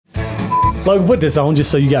Logan, put this on just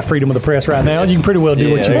so you got freedom of the press right now. You can pretty well do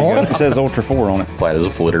what you want. It says Ultra 4 on it. Flat as a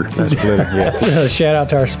flitter. That's flitter, yeah. Shout out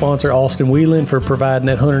to our sponsor, Austin Wheeling, for providing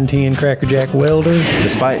that 110 Cracker Jack welder.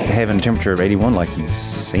 Despite having a temperature of 81, like, you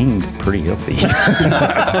seemed pretty healthy.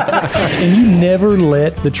 And you never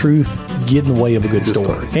let the truth get in the way of a good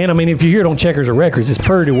story. And I mean, if you hear it on Checkers or Records, it's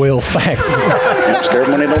pretty well facts. I'm scared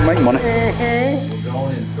money don't make money.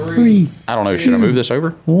 3, I don't know. Should I move this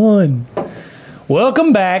over? 1.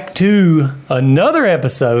 Welcome back to another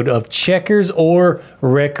episode of Checkers or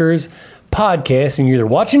Records podcast. And you're either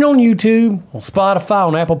watching on YouTube, on Spotify,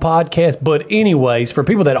 on Apple Podcasts. But anyways, for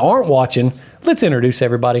people that aren't watching, let's introduce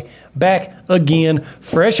everybody back again,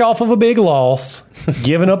 fresh off of a big loss,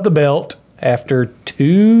 giving up the belt after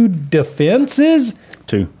 2 defenses.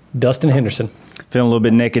 2. Dustin Henderson. Feeling a little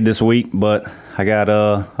bit naked this week, but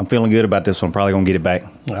I'm feeling good about this one. Probably going to get it back.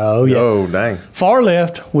 Oh, yeah. Oh, dang. Far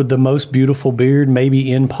left with the most beautiful beard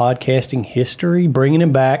maybe in podcasting history, bringing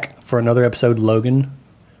him back for another episode, Logan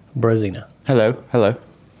Brazina. Hello.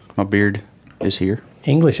 My beard is here.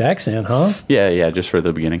 English accent, huh? Yeah, just for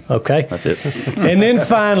the beginning. Okay. That's it. And then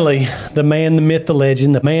finally, the man, the myth, the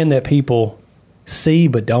legend, the man that people see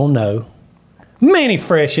but don't know, Manny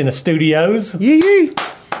Fresh in the studios. Yee.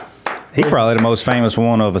 He's probably the most famous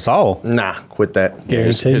one of us all. Nah, quit that. Yeah,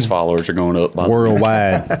 Guaranteed. his followers are going up.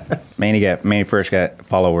 Worldwide. Manny Fresh got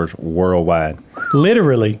followers worldwide.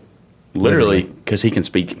 Literally. Literally, because he can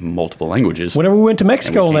speak multiple languages. Whenever we went to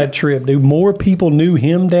Mexico on And we that can't. trip, dude, more people knew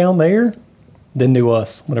him down there than knew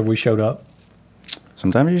us whenever we showed up.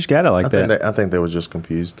 Sometimes you just got it like that. I think they was just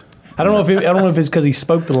confused. I don't know if it's because he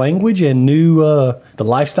spoke the language and knew the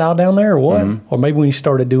lifestyle down there or what. Mm-hmm. Or maybe when he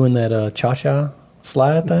started doing that cha-cha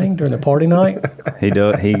slide thing during the party night. He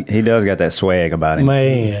does got that swag about him.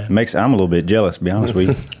 Man. I'm a little bit jealous, to be honest with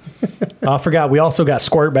you. I forgot. We also got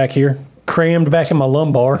Squirt back here, crammed back in my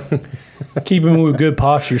lumbar. Keeping me with good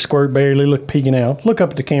posture. Squirt barely peeking out. Look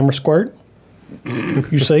up at the camera, Squirt.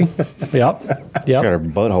 You see? Yep. Got her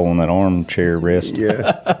butthole in that armchair rest.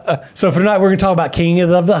 Yeah. So for tonight, we're going to talk about King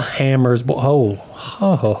of the Hammers. Ho,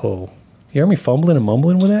 ho, ho, ho. You hear me fumbling and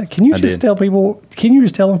mumbling with that? Can you just tell people? Can you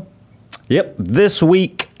just tell them? Yep. This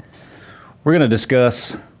week, we're going to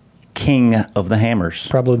discuss King of the Hammers.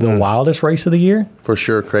 Probably the wildest race of the year. For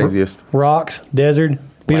sure, craziest. Rocks, desert.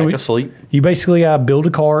 Lack of sleep. You basically build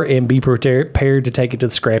a car and be prepared to take it to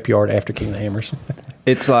the scrapyard after King of the Hammers.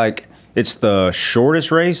 It's the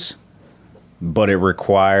shortest race, but it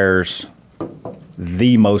requires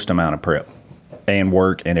the most amount of prep and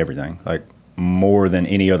work and everything. Like more than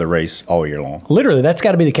any other race all year long. Literally, that's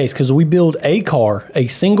got to be the case because we build a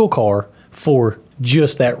single car for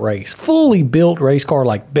just that race. Fully built race car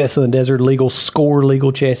like Best in the Desert, legal score,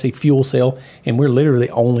 legal chassis, fuel cell, and we're literally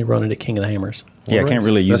only running at King of the Hammers. Yeah, I can't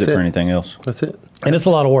really use That's it for it. anything else. That's it. And it's a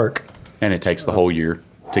lot of work. And it takes the whole year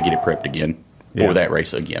to get it prepped again for Yeah. that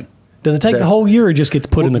race again. Does it take the whole year or it just gets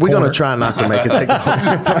put in the We're corner? going to try not to make it take the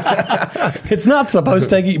whole It's not supposed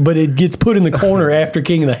to take it, but it gets put in the corner after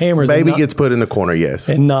King of the Hammers. Baby and not, gets put in the corner, yes.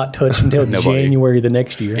 and not touched until Nobody. January the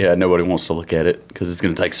next year. Yeah, nobody wants to look at it because it's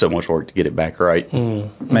going to take so much work to get it back right.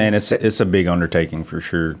 Man, it's a big undertaking for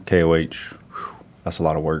sure. KOH, whew, that's a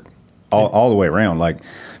lot of work. All the way around. Like,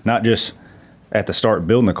 not just at the start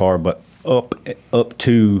building the car, but up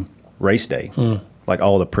to race day. Like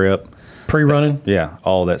all the prep. Pre-running. Yeah,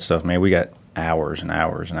 all that stuff, man. We got hours and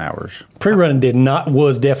hours and hours. Pre-running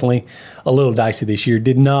was definitely a little dicey this year.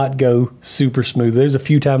 Did not go super smooth. There's a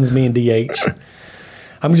few times me and DH.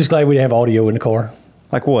 I'm just glad we didn't have audio in the car.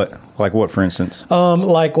 Like what? Like what, for instance?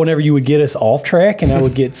 Like whenever you would get us off track and I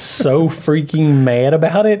would get so freaking mad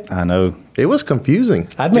about it. I know. It was confusing.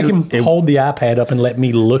 I'd make him hold the iPad up and let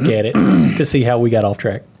me look at it to see how we got off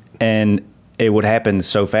track. And it would happen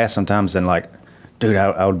so fast sometimes, and like, dude,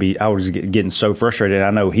 I was getting so frustrated.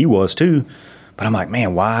 I know he was too, but I'm like,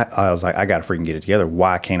 man, why? I was like, I got to freaking get it together.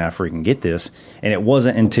 Why can't I freaking get this? And it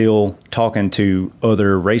wasn't until talking to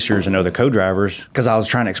other racers and other co-drivers, because I was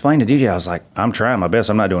trying to explain to DJ, I was like, I'm trying my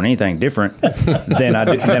best. I'm not doing anything different than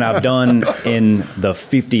I've done in the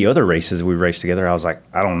 50 other races we raced together. I was like,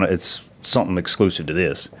 I don't know. It's something exclusive to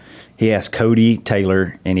this. He asked Cody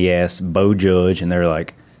Taylor and he asked Bo Judge, and they're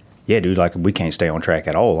like, yeah, dude, like we can't stay on track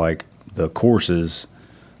at all. Like the course is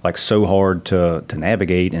like so hard to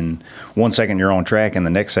navigate, and 1 second you're on track and the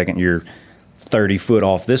next second you're 30 foot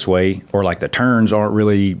off this way, or like the turns aren't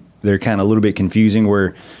really, they're kind of a little bit confusing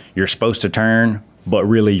where you're supposed to turn, but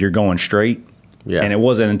really you're going straight. Yeah. And it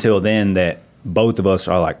wasn't until then that both of us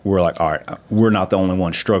are like, we're like, all right, we're not the only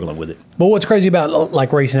ones struggling with it. But what's crazy about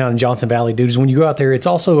like racing out in Johnson Valley, dude, is when you go out there, it's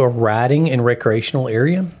also a riding and recreational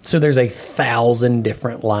area. So there's 1,000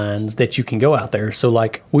 different lines that you can go out there. So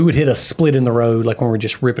like we would hit a split in the road, like when we're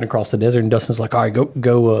just ripping across the desert, and Dustin's like, all right,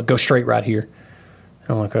 go straight right here.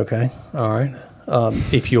 I'm like, okay, all right.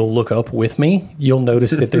 If you'll look up with me, you'll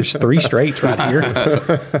notice that there's 3 straights right here.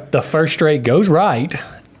 The first straight goes right,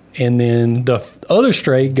 and then the other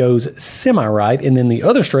straight goes semi-right, and then the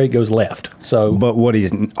other straight goes left. So, But what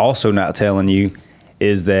he's also not telling you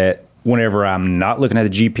is that whenever I'm not looking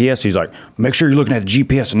at the GPS, he's like, make sure you're looking at the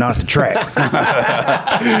GPS and not at the track.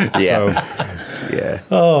 Yeah.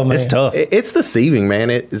 oh man, It's tough. It's deceiving, man.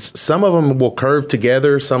 It's some of them will curve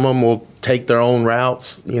together. Some of them will take their own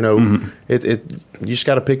routes. You know, you just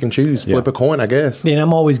got to pick and choose, flip a coin, I guess. And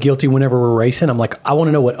I'm always guilty whenever we're racing. I'm like, I want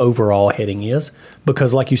to know what overall heading is,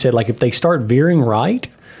 because like you said, like if they start veering right,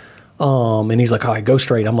 and he's like, all right, go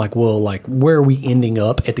straight. I'm like, well, like where are we ending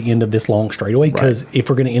up at the end of this long straightaway? Because if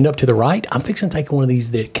we're going to end up to the right, I'm fixing to take one of these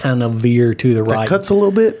that kind of veer to the right. Cuts a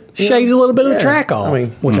little bit. Shaves a little bit of the Yeah. track off, I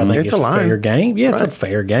mean, which I think it's is a line. fair game. Yeah, it's a Right.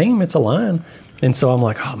 fair game. It's a line. And so I'm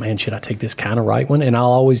like, oh man, should I take this kind of right one? And I'll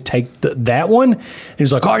always take that one. And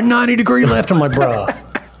he's like, all right, 90-degree left. I'm like, bruh,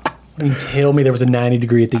 you tell me there was a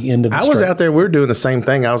 90-degree at the end of the I was straight. out there. We were doing the same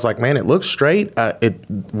thing. I was like, man, it looks straight.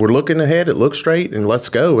 We're looking ahead. It looks straight, and let's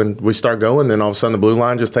go. And we start going. Then all of a sudden, the blue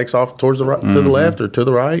line just takes off towards the right, to the left or to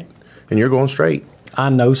the right, and you're going straight. I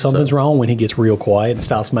know something's wrong when he gets real quiet and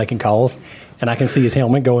stops making calls, and I can see his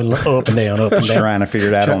helmet going up and down, up and down. Trying to figure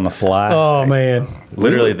it out on the fly. Oh man,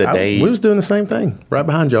 Literally the day we was doing the same thing right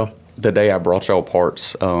behind y'all. I brought y'all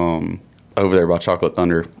parts over there by Chocolate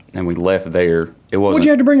Thunder, and we left there. It wasn't what'd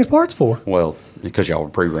you have to bring his parts for? well because y'all were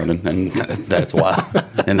pre-running, and that's why.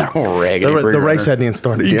 And they're all raggedy. The pre-runner. race hadn't even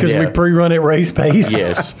started yet. Because we pre-run at race pace.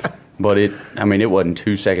 Yes, but it wasn't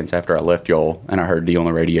 2 seconds after I left y'all, and I heard D on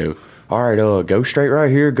the radio. All right, go straight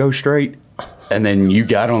right here, go straight. And then you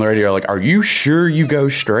got on the radio like, are you sure you go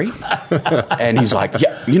straight? And he's like,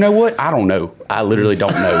 yeah, you know what? I don't know. I literally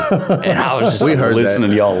don't know. And I was just We heard listening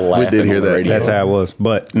that. to y'all laughing did hear on the that. radio. That's how it was.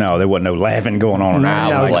 But no, there wasn't no laughing going on.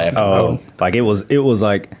 I was laughing. Oh, like it was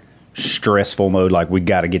like stressful mode. Like we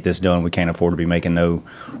got to get this done. We can't afford to be making no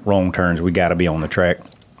wrong turns. We got to be on the track.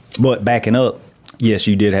 But backing up, yes,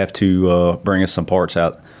 you did have to bring us some parts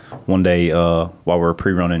out one day while we were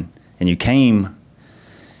pre-running, and you came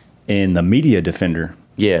in the Media Defender.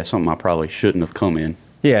 Yeah, something I probably shouldn't have come in.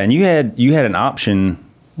 Yeah, and you had an option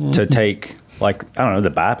to take, like, I don't know, the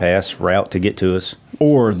bypass route to get to us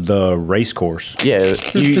or the race course. Yeah,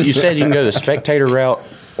 you said you can go the spectator route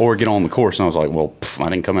or get on the course. And I was like, well, I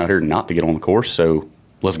didn't come out here not to get on the course, so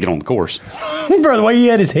let's get on the course. Bro, the way he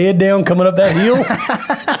had his head down coming up that hill.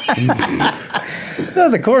 No,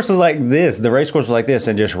 the course was like this. The race course was like this,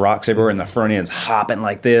 and just rocks everywhere, and the front end's hopping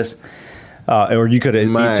like this. Or you could have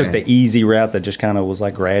Man. took the easy route that just kind of was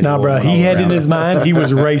like gradual. Nah, bro, and all he had in around his it. mind he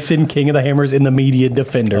was racing King of the Hammers in the Media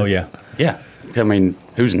Defender. Oh yeah, Yeah. I mean,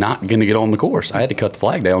 who's not going to get on the course? I had to cut the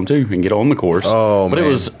flag down, too, and get on the course. Oh, but man. it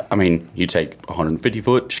was, you take a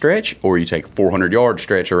 150-foot stretch or you take a 400-yard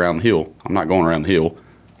stretch around the hill. I'm not going around the hill.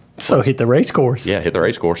 So hit the race course. Yeah, hit the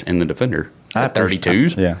race course in the Defender. I At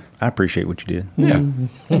 32s. Yeah, I appreciate what you did.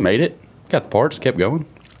 Yeah. Made it. Got the parts, kept going.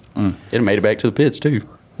 It made it back to the pits, too.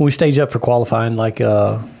 We staged up for qualifying like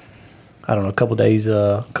I don't know, a couple days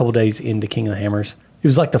into King of the Hammers. It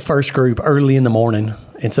was like the first group early in the morning,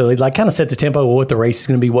 and so it like kind of set the tempo of what the race is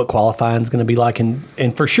going to be, what qualifying is going to be like, and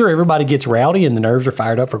for sure everybody gets rowdy and the nerves are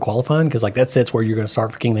fired up for qualifying because like that sets where you're going to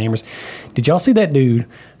start for King of the Hammers. Did y'all see that dude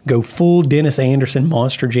go full Dennis Anderson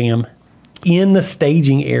Monster Jam in the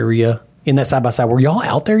staging area in that side by side? Were y'all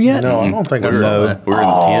out there yet? No, I don't think I saw No, that. we were in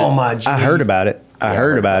the tent. Oh my! I heard about it. I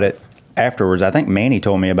heard about it afterwards. I think Manny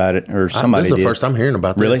told me about it, or somebody This is the did. first I'm hearing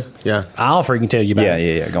about this. Really? Yeah. I'll freaking tell you about Yeah,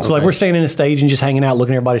 it. yeah, yeah. Go So on. like we're standing in the stage and just hanging out,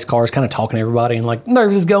 looking at everybody's cars, kind of talking to everybody, and like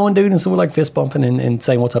nerves is going, dude. And so we're like fist bumping and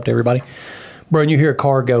saying what's up to everybody, bro. And you hear a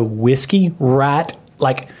car go whiskey right,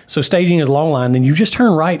 like so. Staging is long line, then you just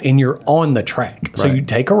turn right and you're on the track. So Right. you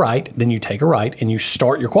take a right, then you take a right, and you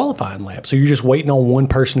start your qualifying lap. So you're just waiting on one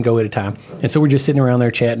person to go at a time. And so we're just sitting around there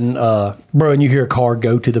chatting, bro. And you hear a car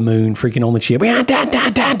go to the moon, freaking on the chip,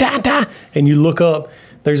 and you look up.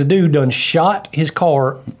 There's a dude done shot his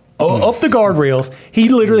car up the guardrails. He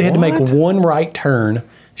literally had to make one right turn,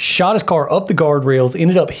 shot his car up the guardrails,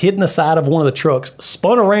 ended up hitting the side of one of the trucks,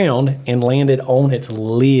 spun around, and landed on its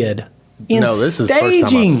lid In No, this is the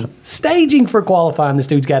first time staging for qualifying. This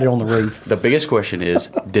dude's got it on the roof. The biggest question is,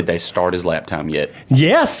 did they start his lap time yet?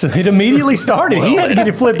 Yes, it immediately started. He had to get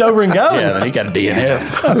it flipped over and go. Yeah, then he got a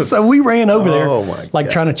DNF. So we ran over there, Oh, my like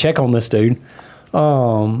God. trying to check on this dude.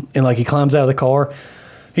 And like he climbs out of the car.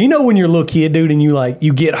 You know when you're a little kid, dude, and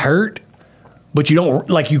you get hurt, but you don't,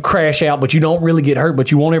 like, you crash out, but you don't really get hurt, but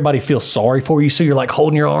you want everybody to feel sorry for you. So you're like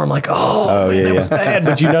holding your arm like, oh man, that was bad.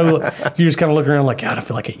 But you just kind of look around like, God, I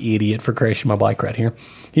feel like an idiot for crashing my bike right here.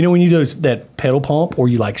 You know when you do that pedal pump where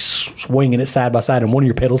you like swinging it side by side and one of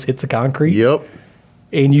your pedals hits the concrete? Yep.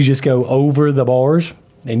 And you just go over the bars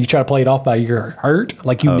and you try to play it off by you're hurt,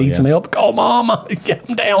 like you need some help. Oh, Mom, I'm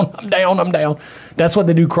down. That's what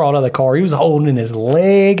the dude crawled out of the car. He was holding his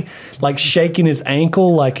leg, like shaking his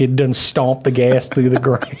ankle like it done stomped the gas through the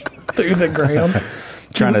ground.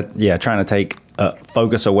 Trying to take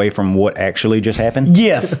focus away from what actually just happened.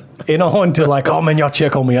 Yes. And on to like, oh, man, y'all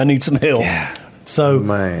check on me. I need some help. Yeah. So,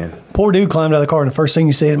 Man. poor dude climbed out of the car and the first thing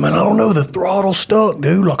he said, man, I don't know, the throttle stuck,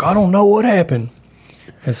 dude. Like, I don't know what happened.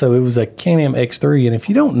 And so it was a Can-Am X3, and if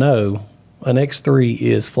you don't know, an X3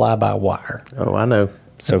 is fly-by-wire. Oh, I know.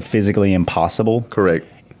 So physically impossible. Correct.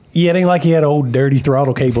 Yeah, it ain't like he had an old dirty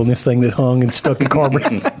throttle cable in this thing that hung and stuck the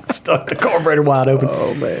carburetor wide open.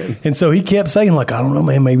 Oh, man. And so he kept saying, like, I don't know,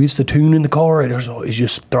 man, maybe it's the tune in the car. It's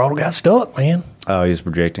just throttle got stuck, man. Oh, he was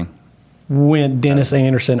projecting. Went Dennis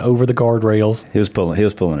Anderson over the guardrails. He was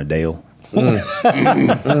pulling a Dale.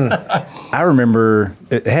 I remember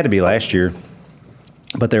it had to be last year,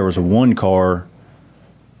 but there was one car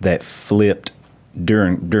that flipped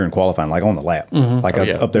during qualifying, like on the lap, like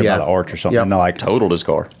up there by the arch or something. Yep. And like Totaled his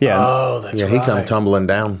car. yeah, Oh, that's Yeah, he come tumbling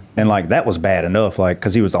down. and like that was bad enough, like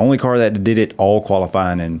because he was the only car that did it all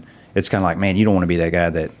qualifying, and it's kind of like, man, you don't want to be that guy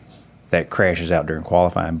that crashes out during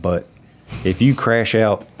qualifying, but if you crash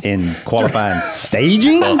out in qualifying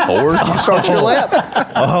staging, Ford. You start your lap.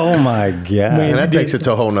 oh my god, And that takes it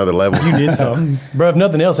to a whole nother level. You did something. Bro, if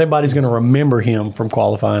nothing else, everybody's going to remember him from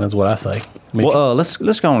qualifying is what I say. I mean, Well, let's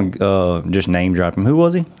go and just name drop him. Who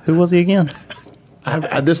was he? Who was he again?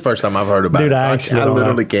 This first time I've heard about Dude, it. So I actually don't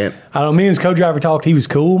literally know. can't. I don't. Me and his co-driver talked. He was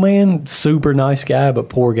cool, man. Super nice guy, but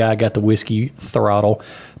poor guy got the whiskey throttle.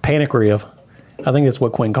 Panic rev. I think that's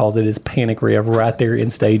what Quinn calls it, is panic rev right there in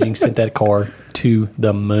staging. Sent that car to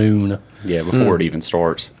the moon. Yeah, before it even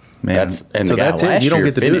starts. Man. And So the guy that's it. last You don't year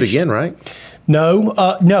get to do it finished. again, right?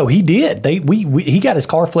 No, he did. He got his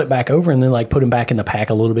car flipped back over and then like put him back in the pack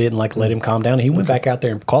a little bit and like let him calm down. He went back out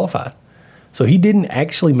there and qualified. So he didn't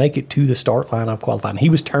actually make it to the start line of qualifying. He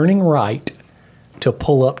was turning right to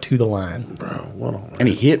pull up to the line. And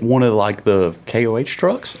he hit one of like the KOH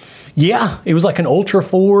trucks. Yeah, it was like an Ultra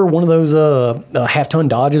 4, one of those half-ton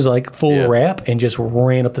Dodges, like full wrap, and just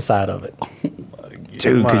ran up the side of it.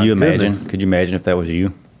 Dude, My could you imagine? goodness. Could you imagine if that was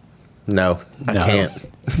you? No, I No. can't.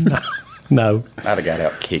 No. I'd have got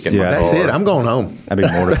out kicking Yeah. my That's car. it. I'm going home. I'd be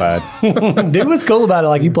mortified. Dude was cool about it.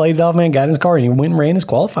 Like, he played it off, man, got in his car, and he went and ran his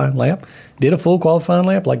qualifying lap. Did a full qualifying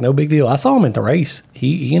lap, like no big deal. I saw him at the race.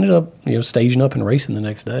 He ended up, staging up and racing the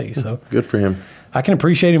next day. So Good for him. I can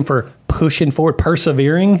appreciate him for pushing forward,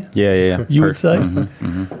 persevering. Yeah. You would say.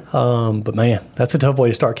 But man, that's a tough way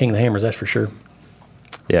to start King of the Hammers, that's for sure.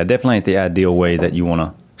 Yeah, definitely ain't the ideal way that you want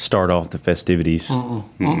to start off the festivities. Bro,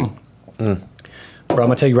 I'm going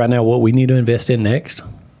to tell you right now what we need to invest in next.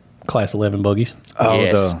 Class 11 buggies.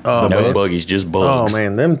 Yes. Oh, no man. buggies, just Oh bugs.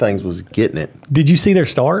 man, them things was getting it. Did you see their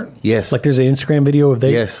start? Yes. Like there's an Instagram video of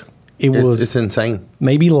they. Yes, It's insane.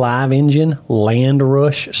 maybe live engine Land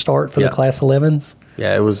Rush start for Yeah. the Class 11s.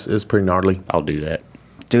 Yeah, it was pretty gnarly. I'll do that.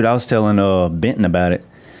 Dude, I was telling Benton about it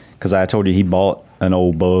because I told you he bought an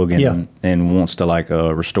old bug and wants to like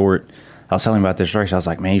restore it. I was telling him about this race. I was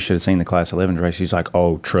like, man, you should have seen the Class 11 race. He's like,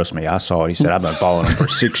 oh, trust me, I saw it. He said, I've been following him for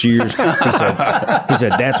 6 years. He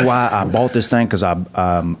said, that's why I bought this thing, because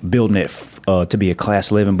I'm building it to be a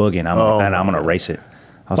Class 11 buggy, and I'm going to race it.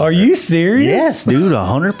 I was Are like, you serious? Yes, dude,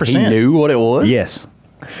 100%. He knew what it was? Yes.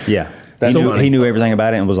 Yeah. That's funny. He knew everything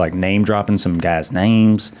about it and was like name dropping some guys'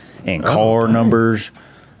 names and car numbers.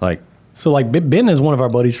 Like, So like Ben is one of our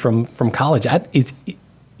buddies from college. Is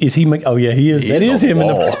he? Oh yeah, he is. He That is is a him in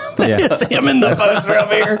wall. the. That Yeah. is him in the poster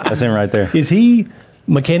up here. that's him right there. Is he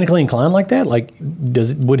mechanically inclined like that? Like,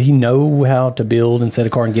 would he know how to build and set a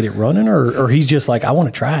car and get it running, or he's just like, I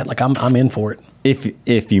want to try it. Like I'm in for it.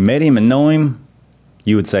 If you met him and know him,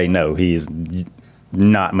 you would say no, he's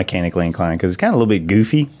not mechanically inclined, because he's kind of a little bit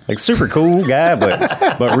goofy, like super cool guy,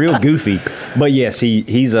 but real goofy. But yes,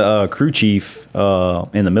 he's a crew chief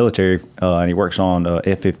in the military, and he works on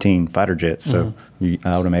F-15 fighter jets. So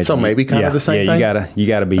I would imagine. So maybe kind of the same yeah, thing? you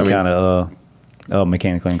gotta be kind of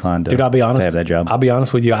mechanically inclined to, Dude, I'll be honest. to have that job. I'll be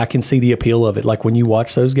honest with you. I can see the appeal of it. Like when you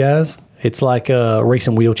watch those guys, it's like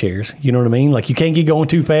racing wheelchairs. You know what I mean? Like you can't get going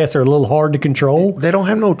too fast. They're a little hard to control, They don't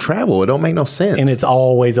have no travel. It don't make no sense. and it's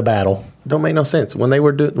always a battle. don't make no sense. When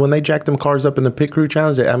they jacked them cars up in the pit crew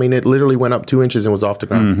challenge, I mean, it literally went up 2 inches and was off the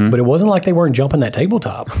ground. But it wasn't like they weren't jumping that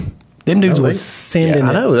tabletop. Them dudes No, they- was sending I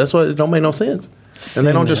it. know. That's what it don't make no sense. And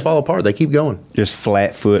they don't just fall apart. They keep going. Just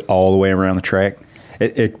flat foot all the way around the track.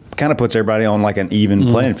 It kind of puts everybody on like an even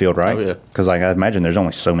playing field, right? Oh, yeah. Because like I imagine there's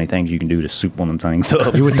only so many things you can do to soup one of them things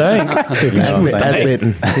up. You would think. You know what I'm saying? That's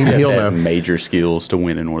bitten. He'll Have know. major skills to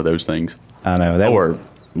win in one of those things, I know that. or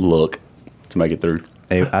luck to make it through.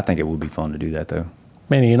 I think it would be fun to do that though.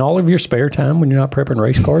 Manny, in all of your spare time when you're not prepping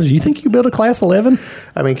race cars, you think you build a Class 11?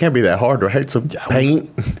 I mean, it can't be that hard, right? Some paint,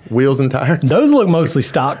 wheels, and tires. Those look mostly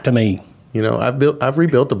stock to me. You know, I've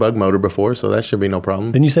rebuilt the bug motor before, so that should be no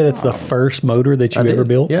problem. Didn't you say that's the first motor that you I did. ever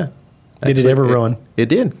built? Yeah. Did it ever run? It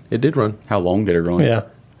did. It did run. How long did it run? Yeah.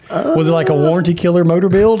 Was it like a warranty killer motor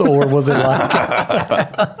build, or was it like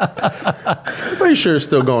Pretty sure it's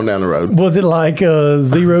still going down the road.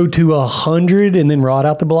 0 to 100 and then rod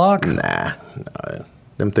out the block? Nah.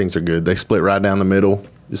 Them things are good. They split right down the middle.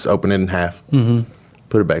 Just open it in half. Mm-hmm.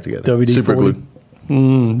 Put it back together. WD-40. Super glue.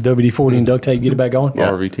 WD-40 and duct tape, get it back going? Yeah.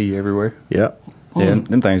 RVT everywhere. Yep. Yeah,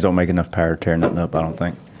 them things don't make enough power to tear nothing up. I don't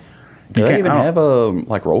think. Do they can't- even I have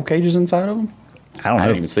like roll cages inside of them? I don't I know.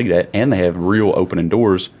 didn't even see that. And they have real opening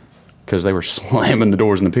doors because they were slamming the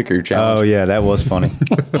doors in the picker challenge. Oh yeah, that was funny.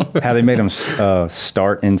 How they made them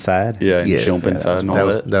start inside. Yeah, and Yes, jump inside and all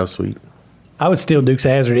that. That was sweet. I would still Dukes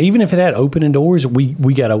Hazard, even if it had opening doors. We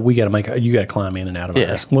gotta you gotta climb in and out of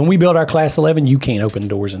Yeah. ours. When we build our Class 11, you can't open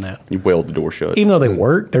doors in that. You weld the door shut. Even though they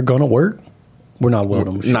work, they're gonna work. We're not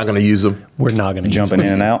welding them. Not going to use them. We're not gonna Jumping use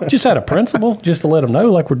in and out. just out of principle, just to let them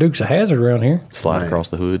know, like we're Dukes of Hazard around here. Slide across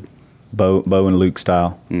the hood. Bo and Luke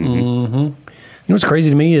style. You know what's crazy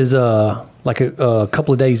to me is like a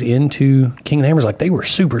couple of days into King of the Hammers, like they were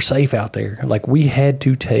super safe out there. Like we had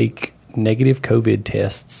to take negative COVID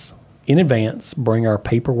tests in advance, bring our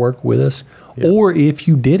paperwork with us, or if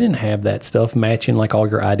you didn't have that stuff matching like all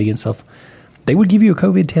your ID and stuff, they would give you a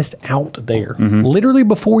COVID test out there. Literally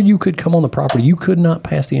before you could come on the property, you could not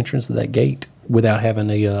pass the entrance to that gate without having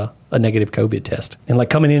a negative COVID test. And like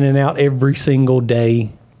coming in and out every single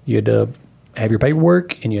day, you had to have your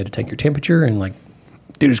paperwork and you had to take your temperature, and like,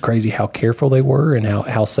 dude, it's crazy how careful they were and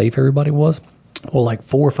how safe everybody was. Well, like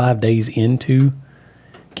 4 or 5 days into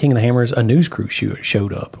King of the Hammers, a news crew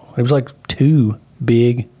showed up. It was like 2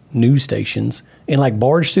 big news stations and like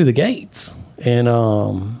barged through the gates. And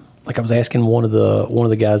like I was asking one of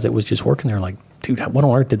the guys that was just working there, like, dude, what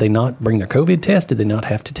on earth, did they not bring their COVID test? Did they not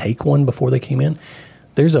have to take one before they came in?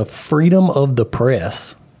 There's a freedom of the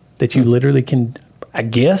press that you literally can, I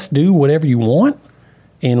guess, do whatever you want.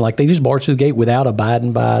 And like they just barged through the gate without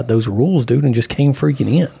abiding by those rules, dude, and just came freaking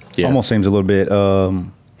in. Yeah. Almost seems a little bit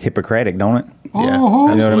Hippocratic, don't it? Yeah.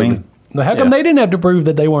 You know what I mean? Now, how come Yeah. they didn't have to prove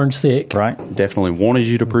that they weren't sick? Right? Definitely wanted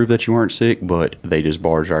you to prove that you weren't sick, but they just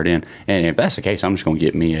barged right in. And if that's the case, I'm just going to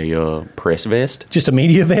get me a press vest. Just a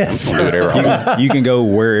media vest. Do whatever I want. You can go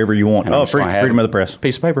wherever you want. And I'm Oh, just gonna have freedom of the press.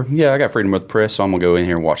 Piece of paper. Yeah, I got freedom of the press, so I'm going to go in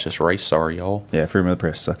here and watch this race. Sorry, y'all. Yeah, freedom of the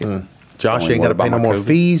press. Suck it. Josh, Don't you ain't got to worry pay no about more my COVID.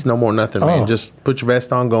 fees, no more nothing, Oh. man. Just put your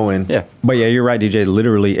vest on, go in. Yeah. But yeah, you're right, DJ.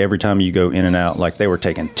 Literally every time you go in and out, like they were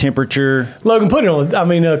taking temperature. Logan, put it on.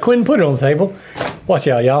 Quentin, put it on the table. Watch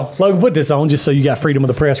out, y'all. Logan, put this on just so you got freedom of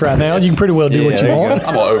the press right now. You can pretty well do what you there you want.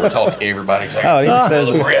 I'm going to overtalk everybody. Oh, it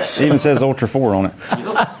even press. says even says Ultra 4 on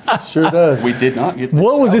it. Sure does. We did not get this.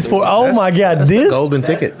 What was this for? Oh my God, That's the this golden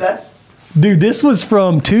ticket. dude, this was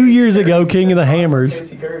from 2 years ago. King of the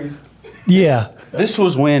Hammers. Yeah, This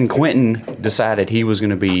was when Quentin decided he was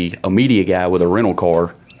going to be a media guy with a rental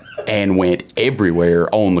car and went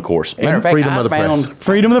everywhere on the course. Matter of fact, freedom I of the press. found,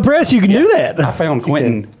 freedom of the press. You can do I that. found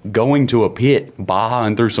Quentin going to a pit,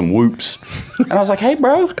 bahaing through some whoops. And I was like, hey,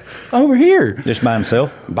 bro, over here. Just by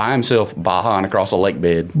himself. By himself, bahaing across a lake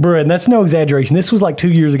bed. Bruh, and that's no exaggeration. This was like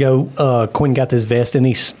 2 years ago. Quentin got this vest and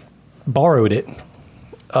he borrowed it.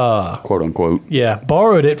 Quote unquote. Yeah,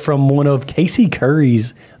 borrowed it from one of Casey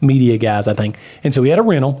Curry's media guys, I think. And so he had a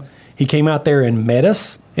rental. He came out there and met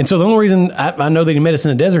us. And so the only reason I know that he met us in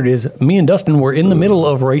the desert is me and Dustin were in the middle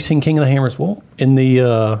of racing King of the Hammers. Well, in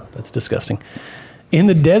the, that's disgusting. In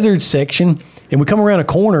the desert section, and we come around a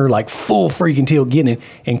corner like full freaking tilt getting it.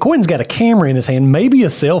 And Quentin's got a camera in his hand, maybe a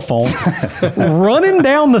cell phone, running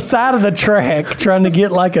down the side of the track trying to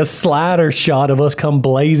get like a slider shot of us come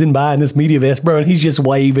blazing by in this media vest, bro. And he's just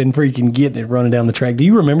waving, freaking getting it, running down the track. Do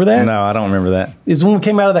you remember that? No, I don't remember that. Is when we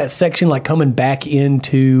came out of that section, like coming back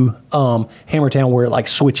into Hammertown where it like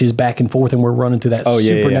switches back and forth and we're running through that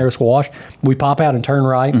super narrow squash. We pop out and turn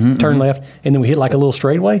right, turn left, and then we hit like a little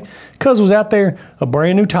straightaway. Cuz was out there, a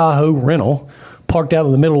brand new Tahoe rental, parked out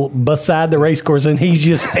in the middle beside the race course, and he's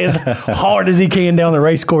just as hard as he can down the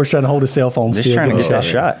race course trying to hold his cell phone Just still. trying to getting get that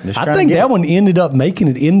shot. I think that one ended up making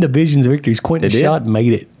it in Divisions Victories. Quentin It did? Schott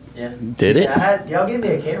made it. Yeah. Did it? Y'all gave me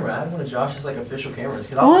a camera. I had one of Josh's like official cameras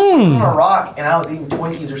because I was sitting on a rock and I was eating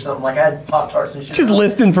Twinkies or something. Like I had Pop Tarts and shit. Just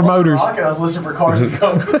listening for on the motors. rock, and I was listening for cars to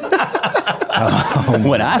go.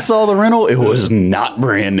 When I saw the rental, it was not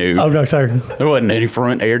brand new. Oh, no, sorry. There wasn't any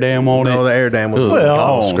front air dam on it. No, the air dam was Well,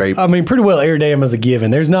 all scraped. I mean, pretty well air dam is a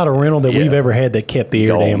given. There's not a rental that we've ever had that kept the air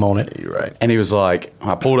Gone. dam on it. You're right. And he was like,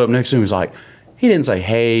 I pulled up next to him. He was like, he didn't say,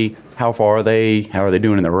 hey, how far are they? How are they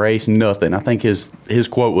doing in the race? Nothing. I think his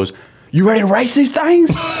quote was, you ready to race these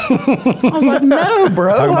things? I was like, no,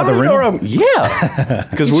 bro. Talking about the rental? Yeah.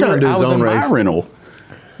 Because He's trying to do I his was own in race. my rental,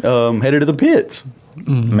 headed to the pits. I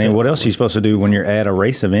mean, what else are you supposed to do when you're at a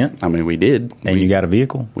race event I mean, we did. and you got a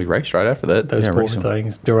vehicle? We raced right after that. Those Yeah, poor race 'em.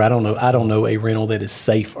 things. Dude, I don't know a rental that is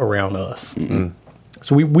safe around us.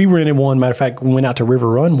 So we rented one. Matter of fact, we went out to River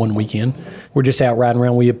Run one weekend. We're just out riding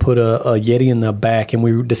around. We had put a Yeti in the back, and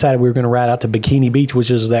we decided we were going to ride out to Bikini Beach, which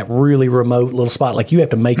is that really remote little spot. Like you have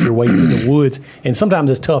to make your way through the woods, and sometimes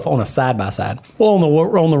it's tough on a side by side. Well,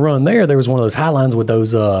 on the run there was one of those high lines with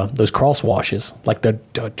those cross washes, like the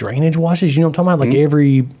drainage washes. You know what I'm talking about? Like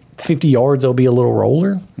every 50 yards there'll be a little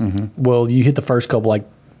roller. Well, you hit the first couple like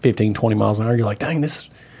 15, 20 miles an hour. You're like, dang, this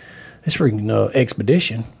freaking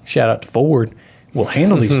expedition. Shout out to Ford. Will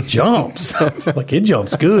handle these jumps. Like it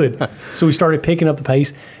jumps good. So we started picking up the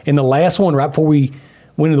pace. And the last one, right before we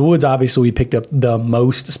went into the woods, obviously we picked up the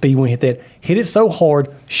most speed when we hit that. Hit it so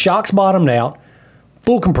hard, shocks bottomed out,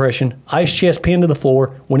 full compression, ice chest pinned to the floor.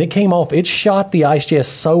 When it came off, it shot the ice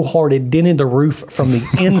chest so hard it dented the roof from the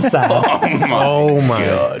inside. Oh my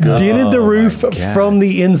God. Dented the roof from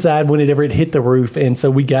the inside whenever it hit the roof. And so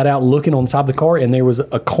we got out looking on the top of the car, and there was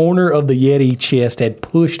a corner of the Yeti chest had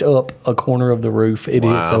pushed up a corner of the roof. It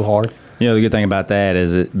hit so hard. You know, the good thing about that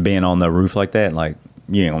is it being on the roof like that, like,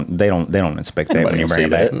 you know, they don't inspect that when you bring it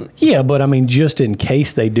back. Yeah, but I mean, just in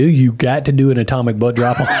case they do, you got to do an atomic butt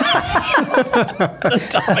drop.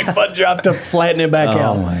 Atomic butt drop to flatten it back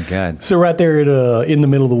out. Oh my God. So right there in the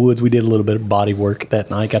middle of the woods, we did a little bit of body work that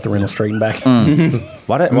night. Got the rental straightened back.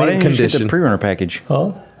 Why didn't you just get the condition. pre-runner package?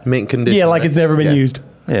 Mint condition. Yeah, like it's never been Yeah. used.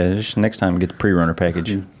 Yeah, just next time get the pre-runner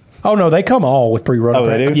package. Oh no, they come all with pre-runner. Oh,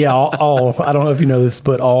 they do? Yeah, all. I don't know if you know this,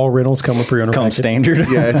 but all rentals come with pre-runner. Come package. standard.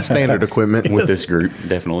 Yeah, it's standard equipment. With this group,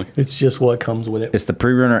 definitely. It's just what comes with it. It's the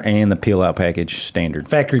pre-runner and the peel-out package standard.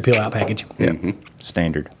 Factory peel-out package. Yeah.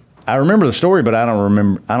 Standard. I remember the story, but I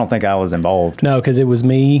don't think I was involved. No, because it was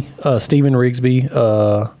me, Stephen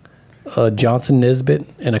Rigsby, Johnson Nesbitt,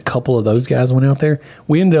 and a couple of those guys went out there.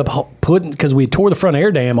 We ended up putting, because we tore the front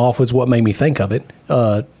air dam off was what made me think of it,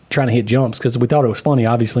 trying to hit jumps, because we thought it was funny,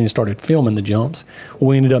 obviously, and started filming the jumps.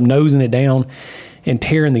 We ended up nosing it down and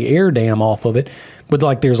tearing the air dam off of it. But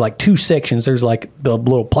like there's like two sections. There's like the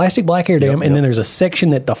little plastic black air dam, and then there's a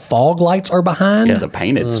section that the fog lights are behind. Yeah, the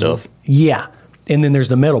painted stuff. Yeah. And then there's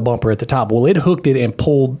the metal bumper at the top. Well, it hooked it and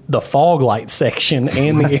pulled the fog light section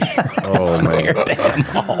and the air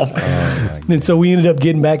dam off. And so we ended up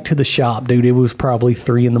getting back to the shop, dude. It was probably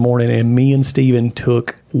 3 a.m, and me and Steven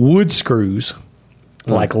took wood screws,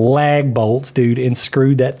 like lag bolts, dude, and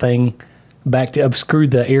screwed that thing back to, screwed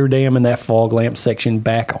the air dam and that fog lamp section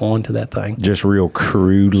back onto that thing. Just real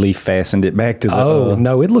crudely fastened it back to the. Oh,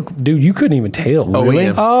 no, it looked, dude, you couldn't even tell. Oh, Really?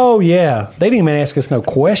 yeah. Oh, yeah. They didn't even ask us no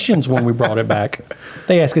questions when we brought it back.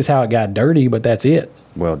 They asked us how it got dirty, but that's it.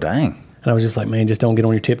 Well, dang. And I was just like, man, just don't get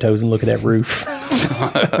on your tiptoes and look at that roof.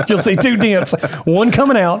 You'll see 2 dents, one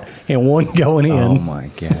coming out and one going in. Oh my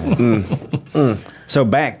God. So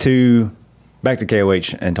back to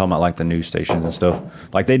KOH and talking about like the news stations and stuff.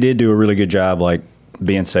 Like they did do a really good job, like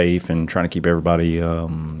being safe and trying to keep everybody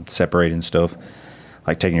separated and stuff.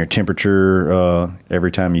 Like taking your temperature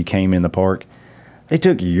every time you came in the park. They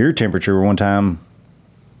took your temperature one time,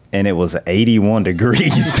 and it was 81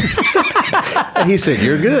 degrees. He said,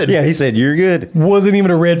 "You're good." Yeah, he said you're good. Wasn't even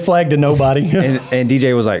a red flag to nobody. And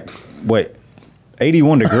DJ was like, "Wait,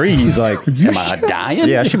 81 degrees? Like, Am I dying?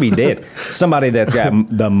 yeah, I should be dead." Somebody that's got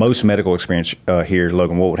the most medical experience here,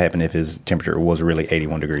 Logan. What would happen if his temperature was really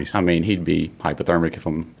 81 degrees? I mean, he'd be hypothermic if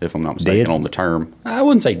I'm not mistaken Dead? on the term. I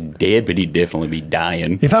wouldn't say dead, but he'd definitely be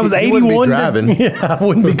dying. If I was He wouldn't be 81, driving. yeah, I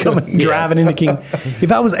wouldn't be coming driving into King.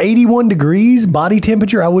 If I was 81 degrees body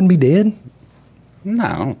temperature, I wouldn't be dead. No,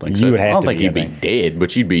 I don't think so. You would have I don't to think be, you'd I be think. dead,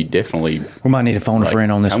 but you'd be definitely. We might need to phone a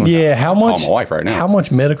friend on this one. Yeah, how Call much? my wife right now. How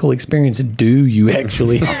much medical experience do you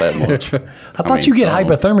actually? Not that much. I thought you get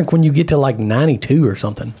hypothermic when you get to like 92 or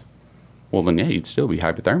something, Well, then yeah, you'd still be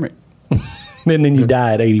hypothermic. and then you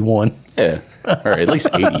die at 81. Yeah, or at least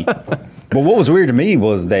 80. But what was weird to me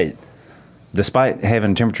was that despite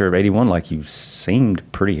having a temperature of 81, like you seemed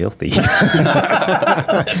pretty healthy.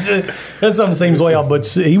 That something seems way off, but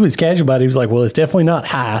he was casual about it. He was like, "Well, it's definitely not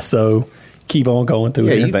high, so keep on going through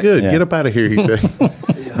Yeah, it." you good. Yeah. Get up out of here, he said.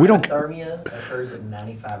 We don't- Hypothermia occurs at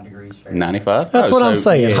 95 degrees Fahrenheit. 95. That's what I'm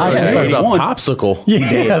saying. Yeah, Hypothermia. yeah, There's a 81. popsicle.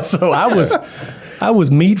 Yeah, so I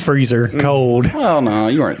was meat freezer cold. Well, no,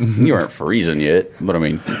 you weren't freezing yet, but I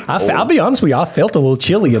mean, I'll be honest with you, I felt a little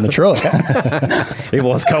chilly in the truck. It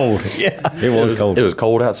was cold. Yeah. It was cold. it was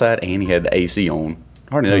cold outside, and he had the AC on.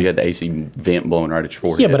 I already know you had the AC vent blowing right at your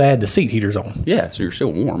forehead. Yeah, but I had the seat heaters on. yeah, so you're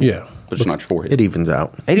still warm. Yeah. but it's not your forehead. It evens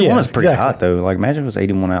out. 81 Yeah, is pretty exactly. hot, though. Like, imagine if it was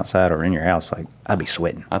 81 outside or in your house. Like, I'd be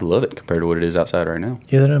sweating. I'd love it compared to what it is outside right now.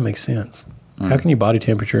 Yeah, that doesn't make sense. How can your body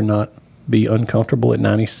temperature not be uncomfortable at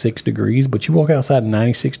 96 degrees, but you walk outside at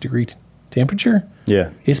 96 degree temperature? Yeah.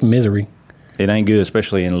 It's misery. It ain't good,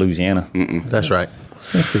 especially in Louisiana. That's right. What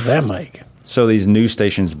sense does that make? So these news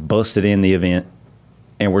stations busted in the event,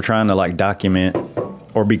 and we're trying to like document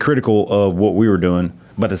or be critical of what we were doing,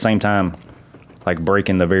 but at the same time, like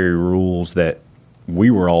breaking the very rules that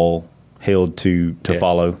we were all held to Yeah.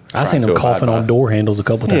 follow. I seen them to abide coughing by. on door handles a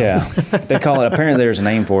couple times. Yeah, they call it. Apparently, there's a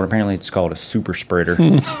name for it. Apparently, it's called a super spreader.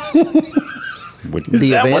 The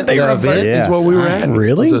that event, what they the refer- event Yeah. is what we were at.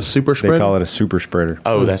 Really? It was a super They spreader. call it a super spreader.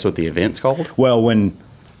 Oh, that's what the event's called? Well,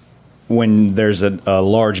 when there's a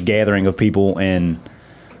large gathering of people and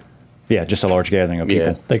just a large gathering of people.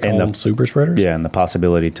 Yeah. They call and them super spreaders? and the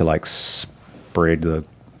possibility to like spread the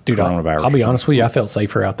Dude, coronavirus. I'll be or honest with you, I felt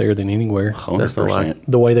safer out there than anywhere. 100%. That's no lie.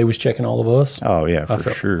 The way they was checking all of us. something. Oh yeah, I for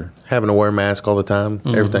felt- sure. Having to wear a mask all the time,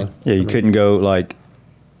 everything. Yeah, you couldn't go like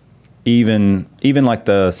even like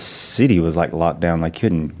the city was like locked down. Like you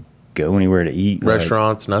couldn't go anywhere to eat. like-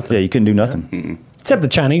 Restaurants, nothing. yeah, you couldn't do nothing. Except the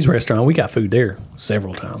Chinese restaurant. We got food there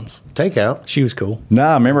several times. Takeout. She was cool.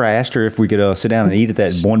 Nah, I remember I asked her if we could sit down and eat at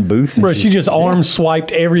that one booth. and Bro, she just arm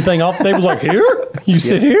swiped everything off the table. Was like, here? You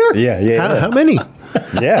sit here? How many?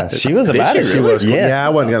 Yeah, she was about it. she was. Yes. Yeah, I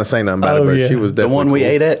wasn't gonna say nothing about Oh, it, but yeah. she was The definitely one we cool.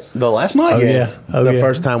 ate at the last night? Oh, yeah. Oh, the yeah.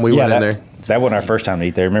 first time we Yeah, went in that, there. that wasn't our first time to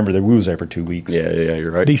eat there. Remember, we was there for 2 weeks. Yeah,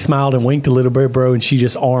 you're right. He smiled and winked a little bit, bro, and she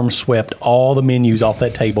just arm swept all the menus off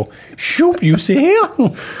that table. Shoot, you see here?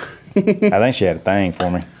 I think she had a thing for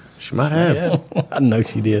me. She might have. I know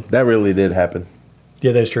she did. That really did happen.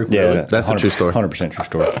 Yeah, that's true. Yeah, That's a true story. 100% true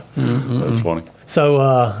story. That's funny.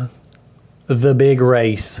 So, the big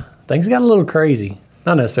race. Things got a little crazy.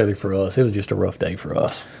 Not necessarily for us. It was just a rough day for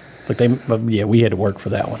us. Like we had to work for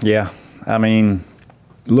that one. Yeah, I mean,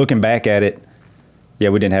 looking back at it, yeah,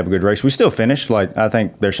 we didn't have a good race. We still finished. Like, I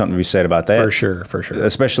think there's something to be said about that. For sure.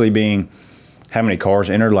 Especially being how many cars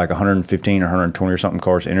entered, like 115 or 120 or something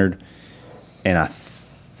cars entered. And I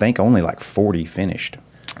think only like 40 finished.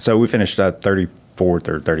 So we finished 34th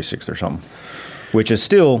or 36th or something, which is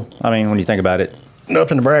still, I mean, when you think about it,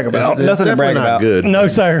 Nothing to brag about. It's nothing to brag definitely not about. good. No,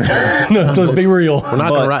 sir. No, let's be real. We're not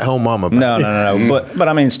But- gonna write home mama. About it. No. But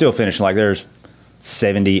I mean, still finishing. Like, there's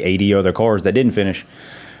 70, 80 other cars that didn't finish.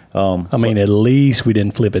 I mean, at least we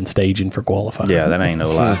didn't flip in staging for qualifying. Yeah, that ain't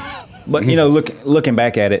no lie. But you know, looking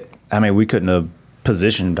back at it, I mean, we couldn't have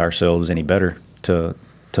positioned ourselves any better to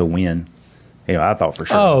win. You know, I thought for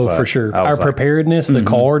sure. I was Oh, like- for sure. I Our was like, preparedness, the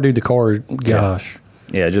car, dude, the car, gosh.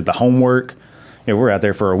 yeah, just the homework. You know, we're out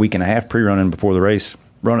there for a week and a half pre-running before the race,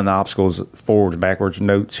 running the obstacles forwards, backwards,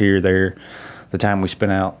 notes here, there. The time we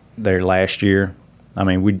spent out there last year, I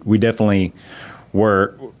mean, we definitely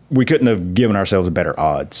were. We couldn't have given ourselves better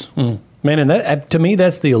odds. Man, and that to me,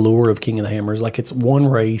 that's the allure of King of the Hammers. Like, it's one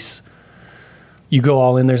race. You go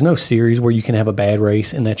all in. There's no series where you can have a bad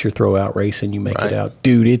race and that's your throwout race and you make Right. it out.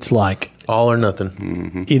 Dude, it's like, All or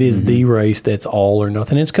nothing. it is the race that's all or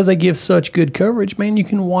nothing. It's because they give such good coverage, man. You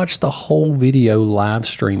can watch the whole video live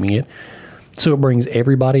streaming it. So it brings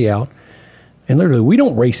everybody out. And literally, we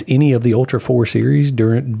don't race any of the Ultra 4 series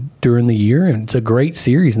during the year. And it's a great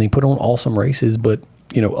series and they put on awesome races. But,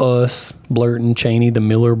 you know, us, Blurton, Cheney, the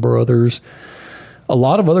Miller brothers, a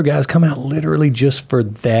lot of other guys come out literally just for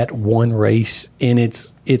that one race, and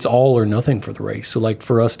it's all or nothing for the race. So, like,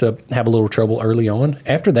 for us to have a little trouble early on,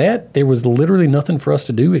 after that, there was literally nothing for us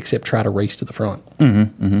to do except try to race to the front.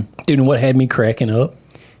 Dude, and what had me cracking up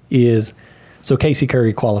is, so Casey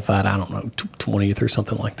Curry qualified, I don't know, 20th or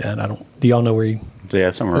something like that. Do y'all know where he? So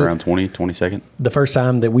yeah, somewhere around 20, 22nd. The first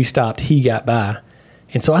time that we stopped, he got by,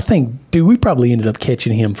 And so I think, dude, we probably ended up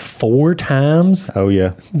catching him 4 times Oh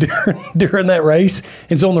yeah. during that race.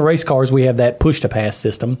 And so on the race cars, we have that push to pass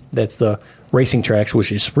system. That's the racing tracks,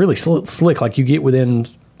 which is really slick. Like you get within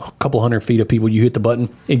a couple hundred feet of people, you hit the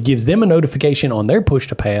button. It gives them a notification on their push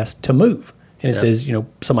to pass to move. And it says,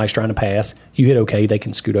 somebody's trying to pass. You hit OK, they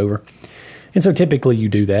can scoot over. And so typically you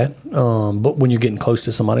do that. But when you're getting close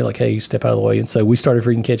to somebody, like, hey, you step out of the way. And so we started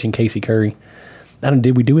freaking catching Casey Curry.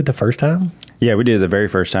 Did we do it the first time? Yeah, we did it the very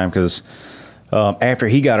first time because after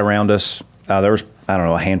he got around us, there was, I don't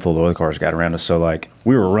know, a handful of other cars got around us. So, like,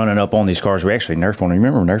 we were running up on these cars. We actually nerfed one. You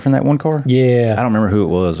remember nerfing that one car? Yeah. I don't remember who it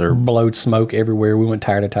was. Or blowed smoke everywhere. We went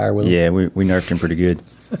tire to tire with him. Yeah, we nerfed him pretty good.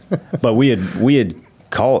 But we had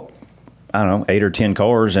caught, I don't know, 8 or 10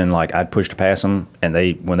 cars, and, like, I'd push to pass them, and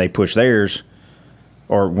when they push theirs,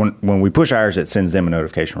 or when we push ours, it sends them a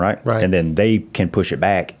notification, right? Right. And then they can push it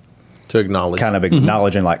back. To acknowledge. Kind of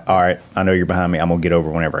acknowledging, like, all right, I know you're behind me. I'm going to get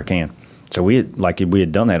over whenever I can. So we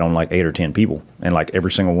had done that on like 8 or 10 people, and like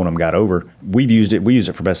every single one of them got over. We used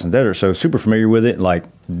it for Best in the Desert, so super familiar with it. Like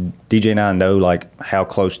DJ and I know like how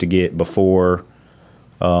close to get before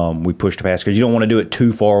we push to pass, because you don't want to do it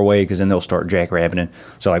too far away, because then they'll start jackrabbing.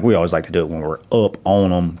 So like we always like to do it when we're up on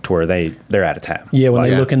them to where they're out of time. Yeah, when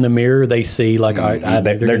they yeah. look in the mirror, they see like, all right,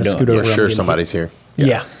 they're going to done. scoot over. You're sure I'm getting somebody's hit.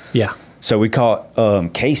 here. Yeah. So we caught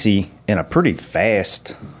Casey in a pretty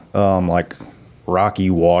fast, like rocky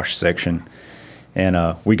wash section, and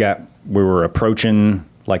we were approaching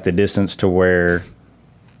like the distance to where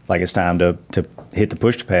like it's time to hit the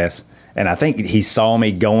push to pass, and I think he saw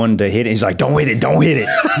me going to hit it. He's like, "Don't hit it!"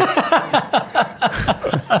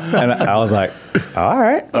 And I was like, "All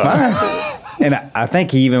right, fine." And I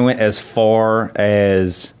think he even went as far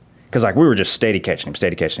as, because like we were just steady catching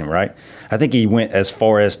him, right? I think he went as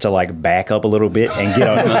far as to like back up a little bit and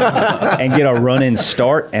get a running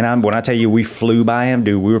start. And when I tell you we flew by him,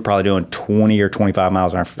 dude, we were probably doing 20 or 25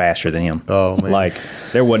 miles an hour faster than him. Oh, man. Like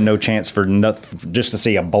there wasn't no chance for nothing, just to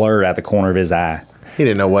see a blur out the corner of his eye. He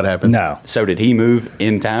didn't know what happened. No. So did he move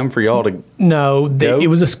in time for y'all to? No, Go? it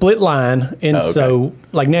was a split line, and okay. so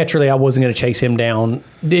like naturally I wasn't going to chase him down.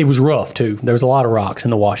 It was rough too. There was a lot of rocks in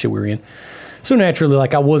the wash that we were in. So naturally,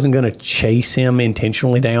 like I wasn't going to chase him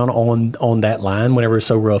intentionally down on that line whenever it's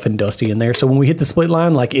so rough and dusty in there. So when we hit the split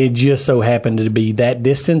line, like it just so happened to be that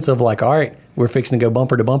distance of like, all right, we're fixing to go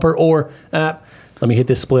bumper to bumper, or let me hit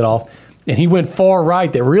this split off. And he went far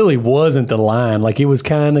right. That really wasn't the line. Like it was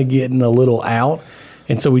kind of getting a little out,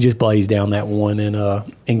 and so we just blazed down that one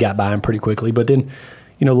and got by him pretty quickly. But then,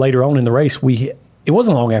 later on in the race, it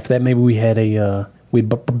wasn't long after that. Maybe we had we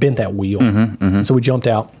bent that wheel, and so we jumped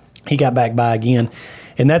out. He got back by again.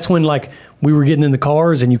 And that's when, like, we were getting in the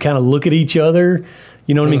cars and you kind of look at each other.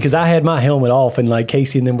 You know what I mean? Because I had my helmet off and, like,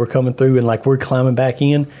 Casey and them were coming through and, like, we're climbing back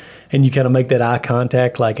in. And you kind of make that eye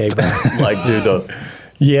contact like, hey, bro. Like, do the.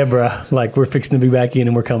 Yeah, bro. Like, we're fixing to be back in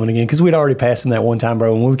and we're coming again. Because we'd already passed him that one time,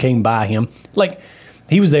 bro. When we came by him, like,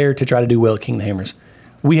 he was there to try to do well at King of the Hammers.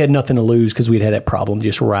 We had nothing to lose because we'd had that problem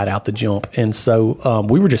just right out the jump. And so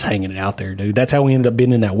we were just hanging it out there, dude. That's how we ended up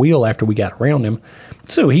being in that wheel after we got around him.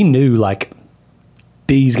 So he knew, like,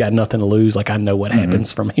 D's got nothing to lose. Like, I know what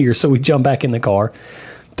happens from here. So we jumped back in the car.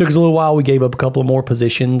 Took us a little while. We gave up a couple of more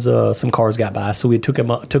positions. Some cars got by. So it took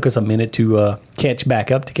us a minute to catch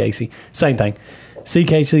back up to Casey. Same thing. See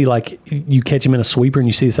Casey, like, you catch him in a sweeper and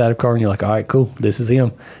you see the side of the car and you're like, all right, cool, this is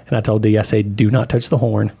him. And I told D, I said, do not touch the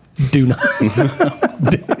horn. Do not.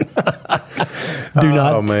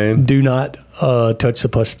 Oh, man. Do not touch the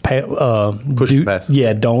push to pass.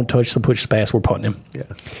 Yeah, don't touch the push to pass. We're punting him. Yeah.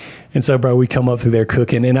 And so, bro, we come up through there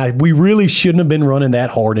cooking, and we really shouldn't have been running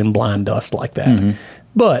that hard in blind dust like that.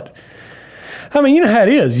 But I mean, you know how it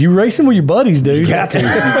is. You racing with your buddies, dude. You got to.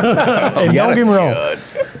 And don't get me wrong.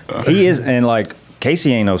 He is, and like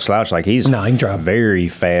Casey ain't no slouch. Like he's No, he can drive. a very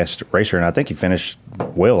fast racer, and I think he finished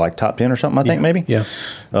well, like top 10 or something. I think maybe. Yeah.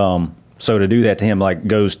 So to do that to him, like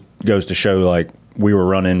goes to show, like we were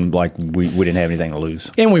running like we didn't have anything to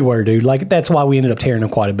lose. And we were, dude. Like, that's why we ended up tearing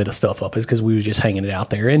quite a bit of stuff up, is because we was just hanging it out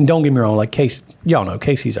there. And don't get me wrong, like, Casey, y'all know,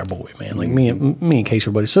 Casey's our boy, man. Like, me and Casey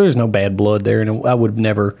are buddies. So there's no bad blood there, and I would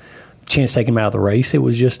never chance taking him out of the race. It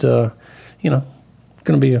was just, going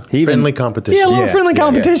to be a Friendly competition. a little friendly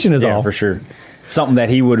competition is all. for sure. Something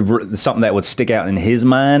that would stick out in his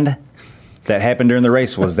mind that happened during the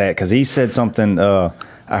race was that, because he said something. I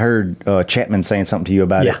heard Chapman saying something to you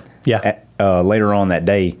about it. Yeah. Later on that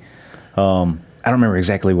day. I don't remember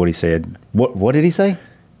exactly what he said. What did he say?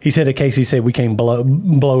 He said that Casey said we came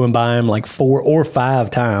blowing by him like 4 or 5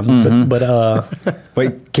 times,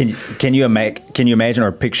 but Can you imagine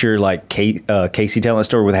or picture like Casey telling a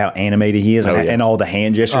story with how animated he is and all the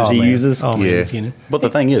hand gestures he uses? Oh, man. Yeah. You know. But the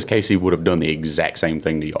thing is, Casey would have done the exact same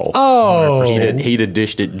thing to y'all. Oh, He'd have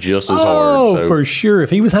dished it just as hard. oh, So, for sure. If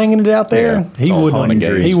he was hanging it out there, Yeah, he it's all wouldn't. fun and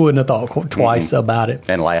games. He wouldn't have thought twice about it.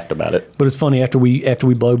 and laughed about it. But it's funny after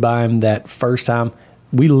we blowed by him that first time,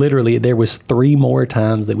 we literally there was 3 more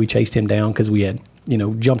times that we chased him down because we had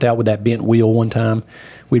jumped out with that bent wheel one time.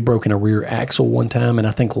 We'd broken a rear axle one time, and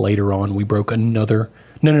I think later on we broke another.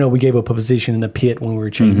 No, we gave up a position in the pit when we were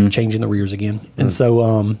changing the rears again. And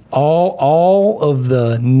so all of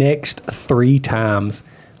the next 3 times,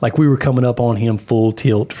 like we were coming up on him full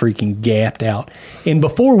tilt, freaking gapped out. And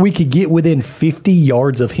before we could get within 50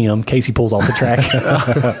 yards of him, Casey pulls off the track.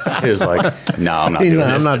 He was like, "No, I'm not doing this.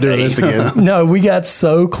 I'm not doing today." this again. No, we got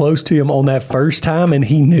so close to him on that first time, and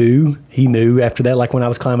he knew after that, like when I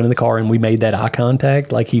was climbing in the car and we made that eye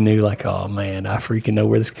contact, like he knew, like, oh man, I freaking know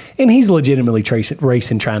where this. And he's legitimately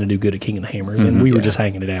racing, trying to do good at King of the Hammers, and we were just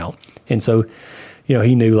hanging it out. And so,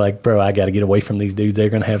 he knew, like, bro, I got to get away from these dudes. They're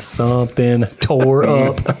gonna have something tore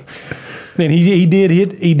up. Then he did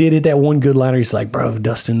hit that one good liner. He's like, bro,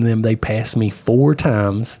 Dustin and them, they passed me 4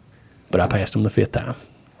 times, but I passed them the 5th time.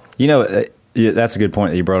 That's a good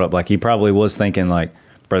point that you brought up. Like, he probably was thinking, like,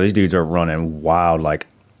 bro, these dudes are running wild. Like,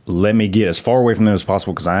 let me get as far away from them as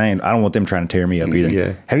possible because I don't want them trying to tear me up either.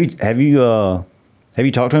 Yeah. Have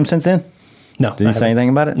you talked to him since then? No, Did he say anything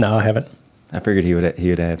about it? No, I haven't. I figured he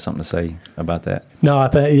would have something to say about that. No, I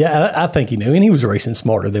think he knew, and he was racing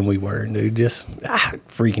smarter than we were, dude. Just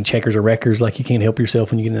freaking checkers or wreckers, like you can't help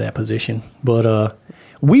yourself when you get in that position. But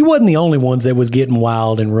we wasn't the only ones that was getting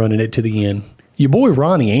wild and running it to the end. Your boy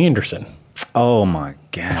Ronnie Anderson. Oh my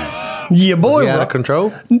god! Your boy, Was he out of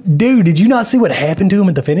control? dude. Did you not see what happened to him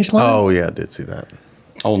at the finish line? Oh yeah, I did see that.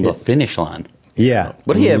 On the finish line. Yeah,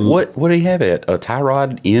 But he had what did he have? A tie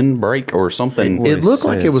rod end brake or something? It looked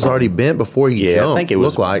like it was already bent before he Yeah, jumped. I think it was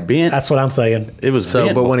looked like. bent. That's what I'm saying. It was So,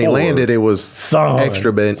 bent but when he before. landed, it was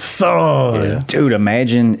extra bent. Son. dude.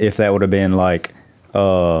 Imagine if that would have been like,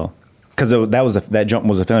 because that jump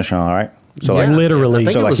was a finish line, all right? So Yeah, literally. I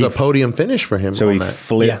think So, it like, was he a podium finish for him. So on he that.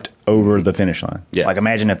 flipped over the finish line. Yeah. Like,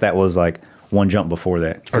 imagine if that was like one jump before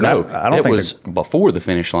that. Or 'Cause no, I don't it think was before the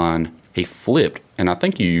finish line. He flipped, and I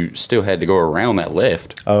think you still had to go around that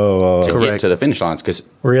left to get Correct. to the finish lines. Because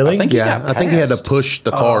Really? I think he Yeah, got I think he had to passed. push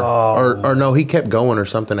the car, or no, he kept going or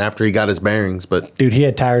something after he got his bearings. But Dude, he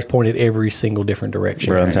had tires pointed every single different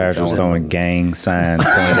direction. Bro, them tires was throwing gang signs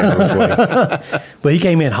pointed every which way. But he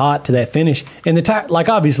came in hot to that finish, and the tire, like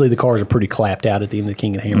obviously the cars are pretty clapped out at the end of the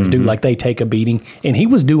King of the Hammers, dude. Like they take a beating, and he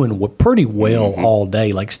was doing pretty well all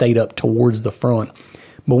day, like stayed up towards the front.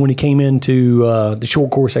 But when he came into the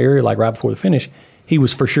short course area, like right before the finish, he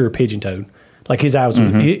was for sure pigeon-toed. Like his eyes,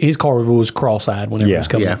 his car was cross-eyed whenever he was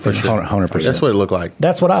coming yeah, up for finish. sure. 100%. That's what it looked like.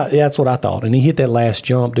 That's what I thought. And he hit that last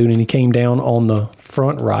jump, dude, and he came down on the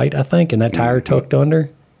front right, I think, and that tire tucked under.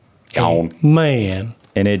 Gone. Man.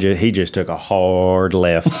 And he just took a hard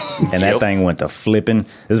left, and that Yep. thing went to flipping. It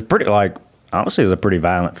was pretty, like, honestly, it was a pretty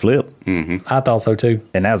violent flip. I thought so too.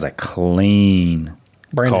 And that was a clean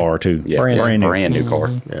Brand new. car, too. Yeah, Brand new. brand new car.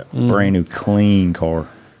 Yeah, Brand new, clean car.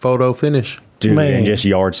 photo finish. Dude, Man. and just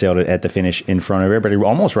yard sailed it at the finish in front of everybody,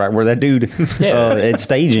 almost right where that dude at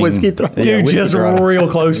staging. Whiskey throw. Yeah, Dude, whiskey just throw. real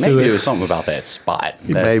close to Maybe it it. was something about that spot.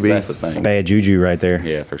 Maybe. That's the thing. Bad juju right there.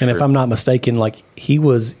 Yeah, for sure. And if I'm not mistaken, like he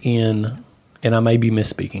was in, and I may be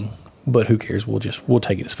misspeaking, but who cares? We'll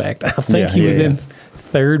take it as fact. I think Yeah, he yeah, was yeah. in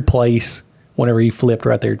 3rd place whenever he flipped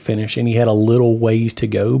right there at finish, and he had a little ways to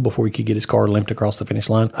go before he could get his car limped across the finish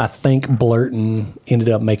line. I think Blurton ended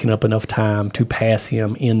up making up enough time to pass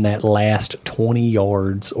him in that last 20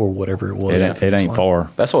 yards or whatever it was. It to the ain't, it finish ain't line. far.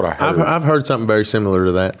 That's what I heard. I've heard something very similar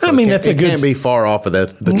to that. I mean, it that's a it good can't be far off of the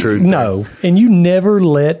truth. No, and you never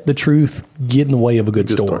let the truth get in the way of a good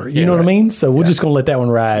Good story. story. You Yeah, know what I right. mean? So we're just going to let that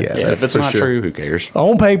one ride. Yeah. yeah, if That's it's for not sure. true, who cares?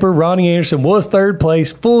 On paper, Ronnie Anderson was 3rd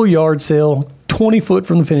place, full yard sale, 20 foot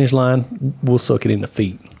from the finish line. We'll suck it in the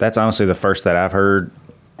feet. That's honestly the first that I've heard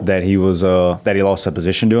that he was that he lost a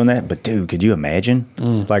position doing that. But dude, could you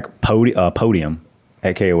imagine like podium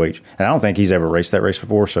at KOH? And I don't think he's ever raced that race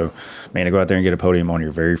before. So, man, to go out there and get a podium on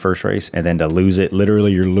your very first race and then to lose it,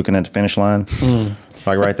 literally, you're looking at the finish line,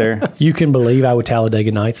 like right there. You can believe I would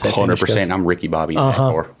Talladega Nights that finish 100%. goes- I'm Ricky Bobby in that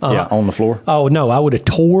car. Yeah, on the floor, Oh, no, I would have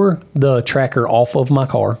tore the tracker off of my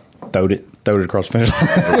car. throwed it across the finish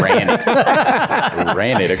line.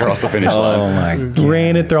 Ran it across the finish line. Oh my god,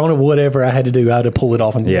 Ran it, thrown it, whatever I had to do. I had to pull it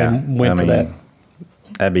off and, yeah, and went I for mean,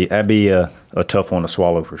 that. That'd be a tough one to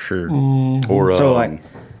swallow for sure. Or So like,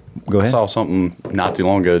 go I ahead. saw something not too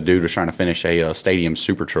long ago. The dude was trying to finish a stadium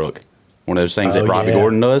super truck, one of those things that Oh, Robbie yeah.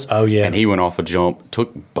 Gordon does. Oh, yeah. And he went off a jump,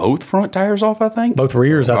 took both front tires off, I think. Both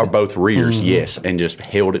rears, I Or think. both rears, yes. And just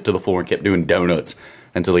held it to the floor and kept doing donuts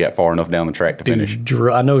until he got far enough down the track to finish. Dude,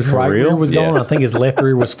 I know his right real? rear was gone. Yeah. I think his left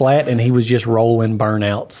rear was flat, and he was just rolling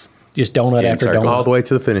burnouts. Just donut In after circles. donut. All the way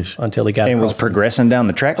to the finish. Until he got And was across. progressing down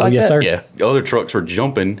the track like yes, that? sir. Yeah. The other trucks were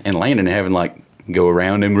jumping and landing and having like go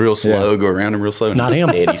around him real slow, go around him real slow. And Not just him.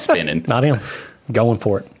 Steady spinning. Not him. Going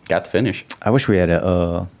for it. Got the finish. I wish we had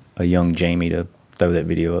a young Jamie to throw that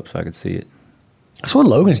video up so I could see it. That's what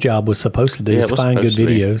Logan's job was supposed to do, is it was find good supposed to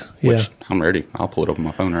be, videos. Which I'm ready. I'll pull it up on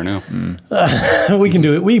my phone right now. Yeah. We can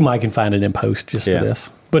do it. We might can find it in post just Yeah. for this.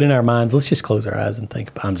 But in our minds, let's just close our eyes and think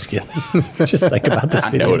about I'm just kidding. Let's just think about this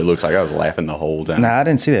I video. know what it looks like. I was laughing the whole time. Nah, I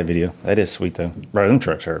didn't see that video. That is sweet though. Bro, them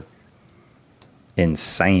trucks are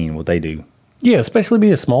insane what they do. Yeah, especially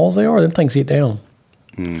being as small as they are, them things get down.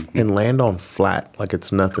 And land on flat like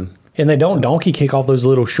it's nothing. And they don't donkey kick off those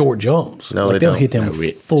little short jumps. No, like they they'll don't. hit them No,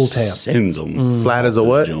 it full tap. sends them. Flat as a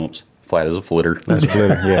what? Jumps. Flat as a flitter.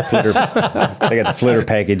 Flitter, yeah, flitter. They got the flitter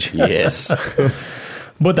package. Yes.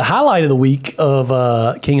 But the highlight of the week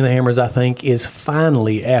of King of the Hammers, I think, is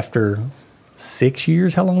finally after 6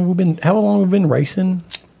 years. How long have we been racing?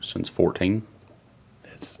 Since 14.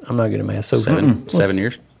 I'm not good at math. So 7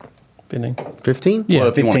 years. 15. 15? Yeah, Well,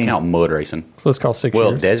 if you want to 15. count mud racing. So let's call 6 Well,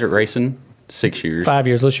 years. desert racing, 6 years. 5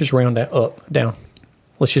 years. Let's just round that up, down.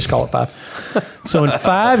 Let's just call it 5. So in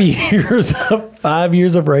 5 years, 5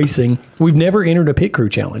 years of racing, we've never entered a pit crew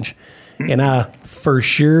challenge. And I for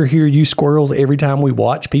sure hear you squirrels every time we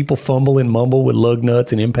watch people fumble and mumble with lug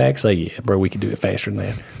nuts and impacts. Say, yeah, bro, we could do it faster than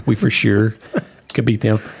that. We for sure could beat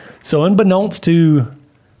them. So unbeknownst to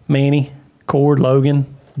Manny, Cord,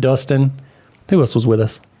 Logan, Dustin, who else was with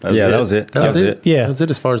us? That That was it. That was it? Yeah. That was it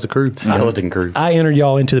as far as the crew. Skeleton crew. I entered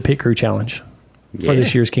y'all into the pit crew challenge for Yeah.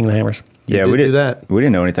 this year's King of the Hammers. Yeah, did we do didn't. that. We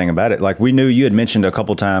didn't know anything about it. Like we knew you had mentioned a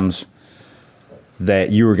couple times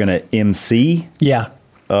that you were going to MC Yeah.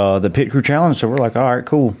 the pit crew challenge. So we're like, all right,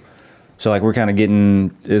 cool. So like we're kind of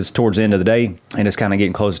getting is towards the end of the day, and it's kind of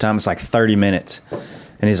getting close to time. It's like 30 minutes,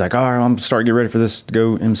 and he's like, all right, I'm starting to get ready for this.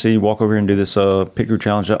 Go MC, walk over here and do this pit crew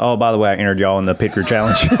challenge. Oh, by the way, I entered y'all in the pit crew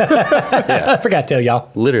challenge. I forgot to tell y'all.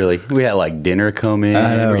 Literally, we had like dinner come in.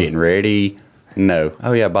 I know. We're getting ready. No.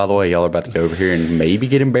 Oh, yeah, by the way, y'all are about to go over here and maybe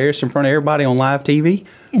get embarrassed in front of everybody on live TV.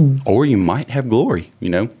 Or you might have glory, you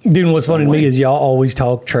know? Dude, what's funny to me Wait. is y'all always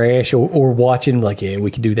talk trash or watching, like, yeah, we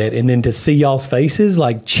could do that. And then to see y'all's faces,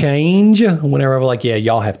 like, change whenever I'm like, yeah,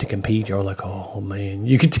 y'all have to compete. Y'all are like, oh, man.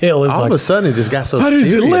 You could tell. It was All like, of a sudden, it just got so how is it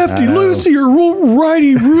serious. lefty, loosey, or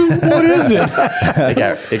righty, what is it?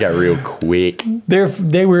 It got real quick.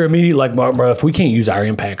 They were immediately like, bro, if we can't use our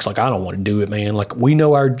impacts, like, I don't want to do it, man. Like, we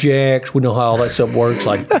know our jacks. We know how all that stuff works.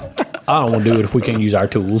 Like, I don't want to do it if we can't use our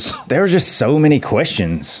tools. There were just so many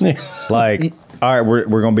questions. Like, all right, we're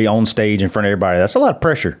going to be on stage in front of everybody. That's a lot of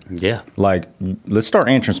pressure. Yeah. Like, let's start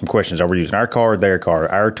answering some questions. Are we using our car, their car,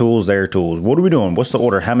 our tools, their tools? What are we doing? What's the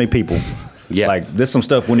order? How many people? Yeah. Like, this is some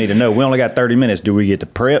stuff we need to know. We only got 30 minutes. Do we get to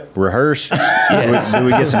prep, rehearse? Do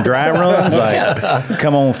we get some dry runs? Like,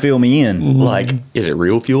 come on, fill me in. Like, is it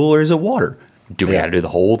real fuel or is it water? Do we Yeah. got to do the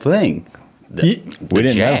whole thing? The We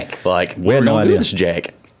didn't jack. Like, We had no gonna do idea. this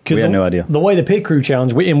jack. We had no idea. The way the pit crew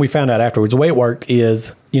challenge, and we found out afterwards, the way it worked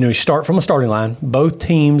is, you start from a starting line. Both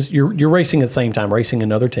teams, you're racing at the same time, racing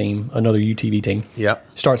another team, another UTV team. Yep.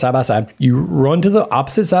 Start side by side. You run to the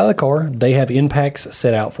opposite side of the car. They have impacts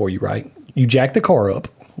set out for you, right? You jack the car up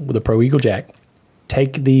with a Pro Eagle jack.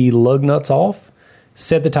 Take the lug nuts off.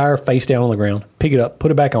 Set the tire face down on the ground. Pick it up.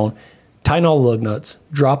 Put it back on. Tighten all the lug nuts.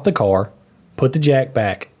 Drop the car. Put the jack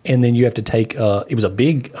back. And then you have to take, it was a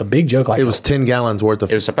big jug. Like It was 10 gallons worth of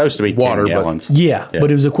It was supposed to be water, 10 but gallons. Yeah, Yeah. but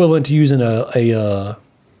it was equivalent to using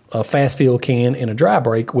a fast fill can in a dry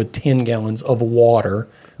break with 10 gallons of water.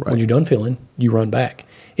 When you're done filling, you run back.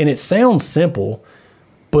 And it sounds simple,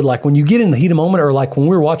 but like when you get in the heat of the moment, or like when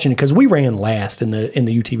we were watching it, because we ran last in the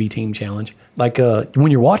UTV team challenge. Like when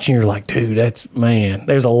you're watching, you're like, dude,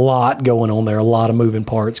 there's a lot going on there, a lot of moving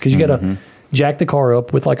parts, because you got to jack the car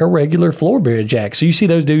up with like a regular floor bed jack. So you see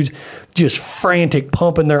those dudes just frantic,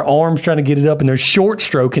 pumping their arms trying to get it up, and they're short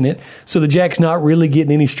stroking it. So the jack's not really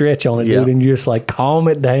getting any stretch on it, Yeah. dude. And you're just like, calm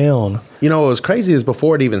it down. You know, what was crazy is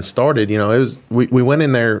before it even started, it was we went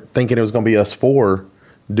in there thinking it was going to be us four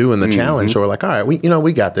doing the challenge. So we're like, all right,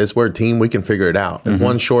 we got this. We're a team. We can figure it out. If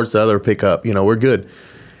one shorts, the other pick up. We're good.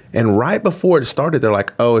 And right before it started, they're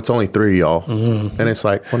like, oh, it's only 3 of y'all. And it's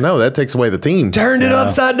like, well, no, that takes away the team. Turned it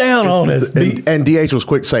upside down on us. And DH was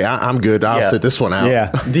quick to say, I'm good. I'll Yeah. sit this one out.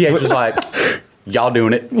 Yeah. DH was like, y'all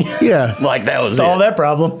doing it. Yeah. Like that was Solve it. that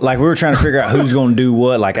problem. Like we were trying to figure out who's going to do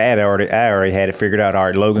what. Like I already had it figured out. All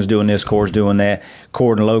right, Logan's doing this, Cord's doing that.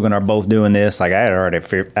 Cord and Logan are both doing this. Like I had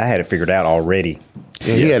it figured out already.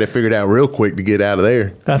 Yeah, he had it figured out real quick to get out of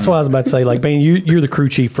there. That's what I was about to say. Like, man, you're the crew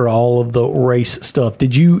chief for all of the race stuff.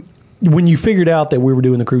 Did you, when you figured out that we were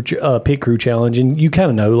doing the pit crew challenge, and you kind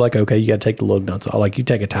of know, like, okay, you got to take the lug nuts off. Like, you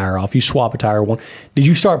take a tire off, you swap a tire one. Did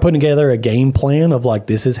you start putting together a game plan of like,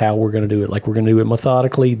 this is how we're going to do it? Like, we're going to do it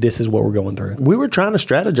methodically. This is what we're going through. We were trying to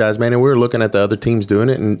strategize, man, and we were looking at the other teams doing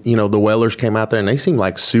it, and the Wellers came out there and they seemed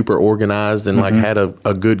like super organized and like had a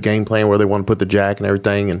good game plan where they want to put the jack and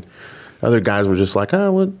everything, and other guys were just like,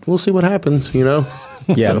 oh, we'll see what happens, Yeah,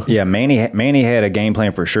 So- yeah. Manny had a game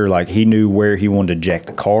plan for sure. Like he knew where he wanted to jack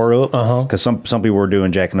the car up. Because some people were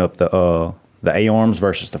doing jacking up the A arms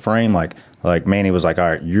versus the frame. Like Manny was like, all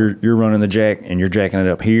right, you're running the jack and you're jacking it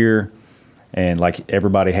up here, and like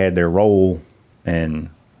everybody had their role, and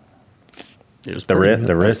It was the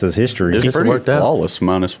pretty- rest is history. It was Guess it pretty worked out. flawless,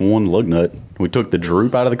 minus one lug nut. We took the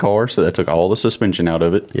droop out of the car, so that took all the suspension out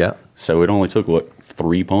of it. Yeah. So it only took,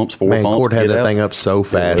 4 pumps, 4 Man, pumps Cord to had get that out. thing up so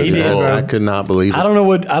fast. He did, bro. I could not believe it. I don't know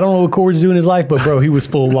what Cord's doing in his life, but bro, he was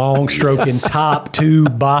full long stroking top to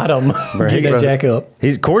bottom, getting that jack up.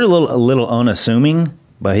 He's Cord's a little unassuming,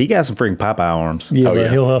 but he got some freaking Popeye arms. Yeah, Oh, bro, yeah.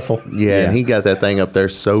 he'll hustle. Yeah, and he got that thing up there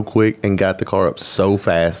so quick and got the car up so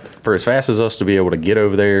fast. For as fast as us to be able to get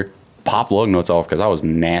over there, pop lug nuts off, because I was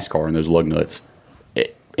NASCAR in those lug nuts.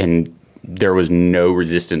 And there was no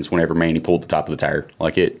resistance whenever Manny pulled the top of the tire.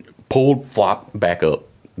 Like it pulled, flop back up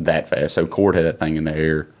that fast. So Cord had that thing in the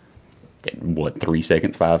air, 3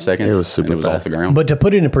 seconds, 5 seconds? It was super and it was off fast. the ground. But to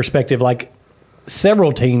put it in perspective, like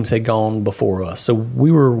several teams had gone before us, so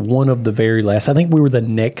we were one of the very last. I think we were the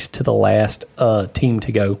next to the last team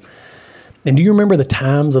to go. And do you remember the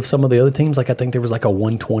times of some of the other teams? Like I think there was like a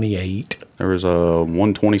 128. There was a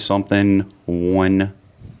 120 something,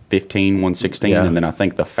 115, 116, Yeah. and then I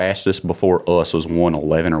think the fastest before us was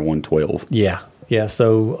 111 or 112. Yeah, yeah.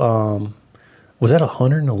 So was that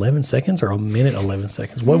 111 seconds or a minute 11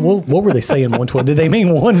 seconds? What were they saying? 112? Did they mean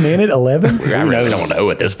 1 minute 11? I really don't know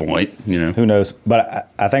at this point. Who knows? But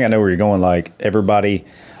I think I know where you're going. Like everybody,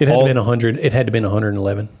 It had all- to been 100. It had to been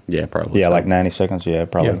 111. Yeah, probably. Yeah, so. like 90 seconds. Yeah,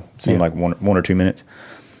 probably Yeah. seemed Yeah. like one or 2 minutes.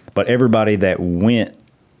 But everybody that went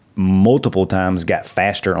multiple times got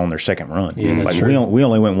faster on their second run. Yeah, that's like true. we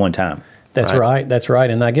only went one time. That's right. That's right.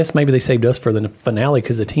 And I guess maybe they saved us for the finale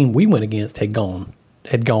because the team we went against had gone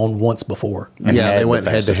once before. And yeah, had they the went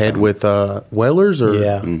head to fastest head time. with Wellers or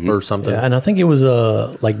Yeah. or something. Yeah, and I think it was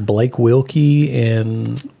like Blake Wilkie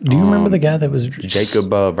and do you remember the guy that was Jacob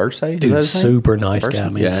Versay? Dude, super nice guy,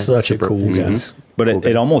 man. Yeah, Such a super- cool guy. But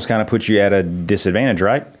it almost kind of puts you at a disadvantage,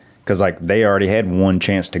 right? Because like they already had one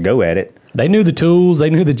chance to go at it. They knew the tools, they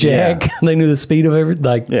knew the jack, Yeah. they knew the speed of everything.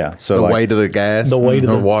 Like Yeah. So The like, weight of the gas, The weight of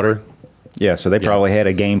or the- water. yeah. So they probably had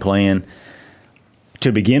a game plan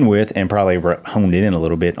to begin with, and probably honed it in a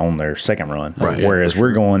little bit on their second run. Right. Yeah, Whereas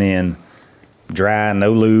we're going in dry,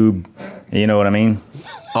 no lube. You know what I mean?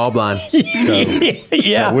 All blind. So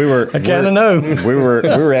yeah, so we were. I kind of know. We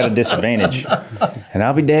were at a disadvantage, and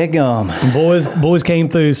I'll be dadgum. Boys came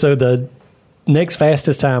through. So the next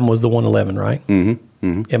fastest time was the 111, right?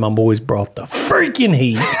 Mm-hmm. And my boys brought the freaking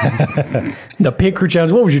heat. The pit crew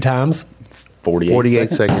challenge. What was your times?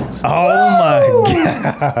 48 seconds. seconds. Oh my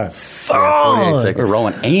god! 48 We're seconds.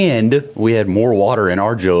 rolling, and we had more water in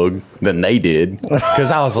our jug than they did.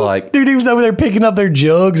 Because I was like, Dude, he was over there picking up their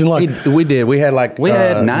jugs and like, We did. We had like We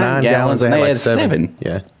had 9 9 gallons, and They they had had 7.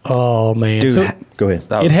 Yeah. oh man, Dude, So go ahead.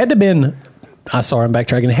 Oh. it had to been. Sorry, I'm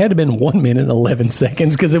backtracking. It had to been 1 minute and 11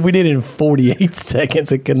 seconds because if we did it in 48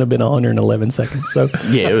 seconds, it couldn't have been 111 seconds. So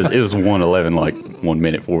Yeah, it was 111, like 1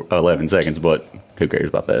 minute for 11 seconds, but who cares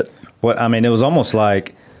about that? What I mean, it was almost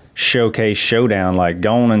like showcase showdown. Like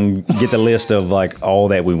go on and get the list of like all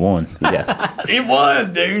that we won. Yeah. it was,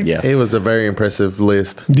 dude. Yeah. It was a very impressive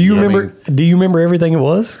list. Do you I remember? mean, Do you remember everything it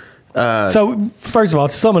was? So first of all,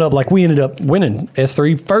 to sum it up, like we ended up winning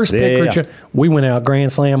S3 first pit Yeah. crew. We went out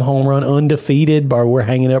grand slam home run undefeated, but we're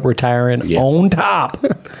hanging up retiring Yeah. on top.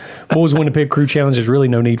 Boys win the pit crew challenge. There's really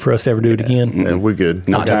no need for us to ever do it again. and we're good.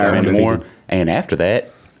 Not Okay, tired undefeated. anymore. And after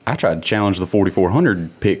that, I tried to challenge the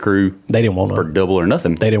 4,400 pit crew They didn't want for to. double or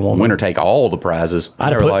nothing. They didn't want Winner none. take all the prizes. I'd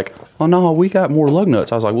They have were put- like, oh no, we got more lug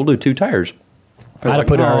nuts. I was like, we'll do 2 tires. They're I'd like,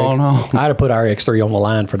 have put no. I'd have put our X3 on the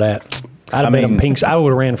line for that. I'd have I bet them mean- pink. I would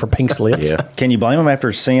have ran for pink slips. Yeah. Can you blame them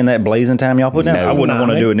after seeing that blazing time y'all put down? No. I wouldn't Nah,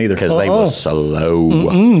 want to do it neither. Because they Uh-uh. was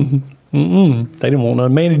slow. They didn't want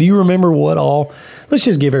none. Manny, do you remember what all? Let's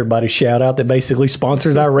just give everybody a shout out that basically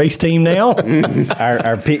sponsors our race team now.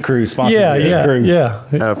 Our pit crew sponsors yeah, the pit crew.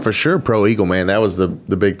 yeah. For sure, Pro Eagle, man. That was the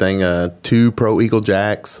big thing. 2 Pro Eagle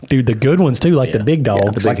jacks. Dude, the good ones too, like the big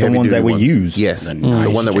dogs. Like the ones that we use. Yes, The the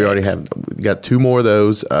nice one that we already jacks. have. We got 2 more of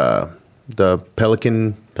those. The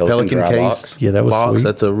Pelican Dry case. box. Yeah, that was box. sweet.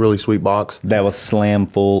 That's a really sweet box. That was slam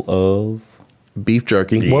full of. Beef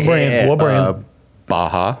jerky. What brand? What brand?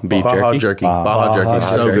 Baja beef Baja jerky. jerky. Baja Baja jerky.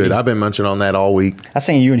 So jerky. good. I've been munching on that all week. I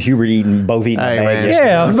seen you and Hubert both eating Hey, a bag. man. yesterday.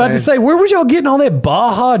 Yeah, I was about to say, where was y'all getting all that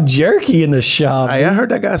Baja jerky in the shop? Hey, I heard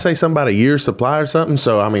that guy say something about a year's supply or something.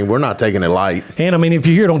 So I mean, we're not taking it light. And I mean, if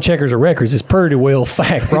you hear it on Checkers or Records, it's pretty well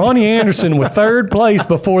fact. Ronnie Anderson with 3rd place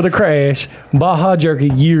before the crash. Baja jerky,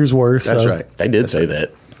 years worth. That's so right. They did say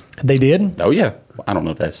that. They did? Oh yeah. I don't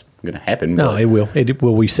know if that's going to happen. No, but it will.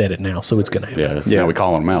 Well, we said it now, so it's going to happen. yeah. Now we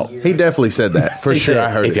calling them out. He definitely said that for He sure. said,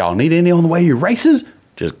 I heard if it. y'all need any on the way to your races,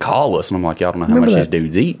 just call us. And I'm like, y'all don't know how Remember much that. these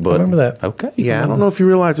dudes eat, but Remember that. Okay. Yeah, I don't know if you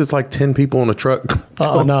realize it's like 10 people in a truck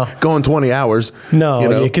no. going 20 hours. No, you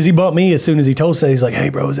know? because he bumped me as soon as he told us that. He's like, hey,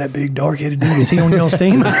 bro, is that big dark-headed dude? Is he on y'all's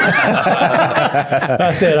team?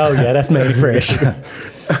 I said, oh, yeah, that's Manny Fresh.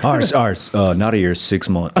 Ours, not a year, 6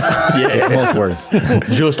 months. Yeah, 6 months worth.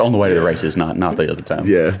 Just on the way to the races, not the other time.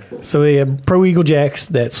 Yeah. So they have Pro Eagle Jacks,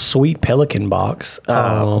 that sweet Pelican box.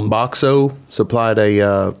 Boxo supplied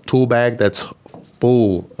a tool bag that's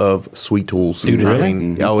full of sweet tools. Dude, really? I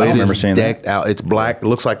mean, I don't it remember is seeing that. decked out. It's black. It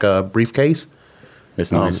looks like a briefcase.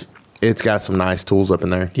 It's nice. It's got some nice tools up in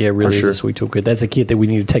there. Yeah, it really for is a sweet tool kit. That's a kit that we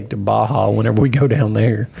need to take to Baja whenever we go down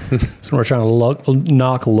there. So we're trying to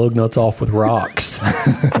knock lug nuts off with rocks.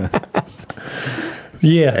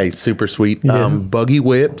 Yeah. Hey, super sweet. Yeah. Buggy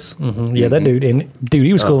whips. Yeah, that dude. And dude,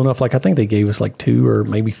 he was cool enough. Like, I think they gave us like 2 or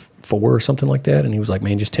maybe 4 or something like that. And he was like,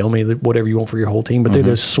 man, just tell me whatever you want for your whole team. But they're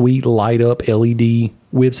those sweet light up LED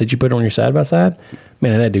whips that you put on your side by side.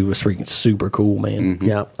 Man, that dude was freaking super cool, man.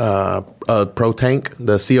 Yeah. Pro Tank,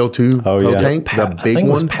 the CO2 Oh, Pro yeah. Tank, the I big think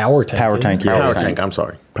it was one. Power Tank. Power isn't Tank, it? yeah. Power Tank. Tank. I'm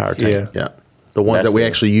sorry. Power Tank. Yeah. Yeah. The ones That's that we the-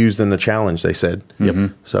 actually used in the challenge, they said.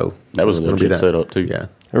 Yep. So That was a it's gonna be legit setup, too. Yeah.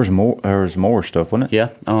 There was more stuff, wasn't it? Yeah.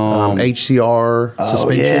 HCR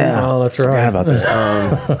suspension. yeah. Oh, that's right. Forgot about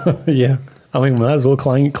that. Yeah. I mean, might as well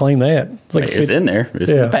claim that. It's like it's in there. It's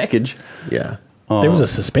in Yeah. the package. Yeah. There was a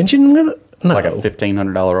suspension with it? No. Like a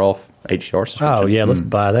 $1,500 off HCR suspension. Oh, yeah, let's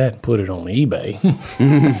buy that and put it on eBay.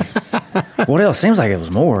 What else? Seems like it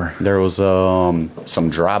was more. There was some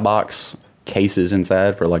dry box cases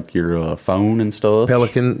inside for like your phone and stuff.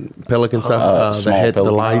 Pelican stuff. The small the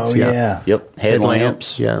Pelican. lights. Oh, yeah. yeah. Yep.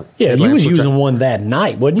 Headlamps. Yeah. Yeah, you Headlamps, was which using I- one that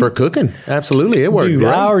night, wasn't you? for cooking. Absolutely, it worked. Dude, great.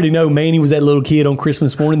 I already know Manny was that little kid on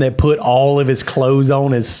Christmas morning that put all of his clothes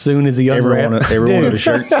on as soon as he unwrapped. Every one of the Dude,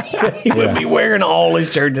 shirts. he would be wearing all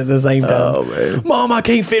his shirts at the same time. Oh, man. Mom, I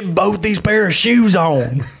can't fit both these pair of shoes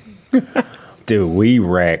on. Dude, we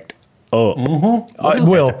racked up.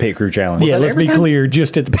 Well, The pit crew challenge. yeah, that let's be everything? clear.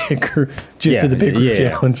 Just at the pit crew, at the pit crew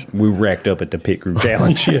challenge. We racked up at the pit crew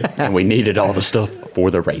challenge. Yeah. And we needed all the stuff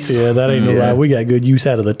for the race. Yeah, that ain't no lie. We got good use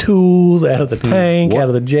out of the tools, out of the tank, What? out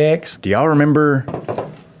of the jacks. Do y'all remember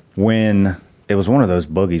when it was one of those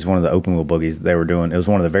buggies, one of the open wheel buggies they were doing? It was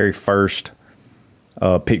one of the very first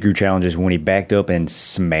pit crew challenges when he backed up and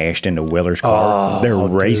smashed into Weller's car, their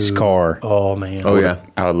race dude. car. Oh man. Oh yeah.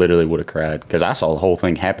 I literally would have cried because I saw the whole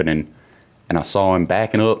thing happening, and I saw him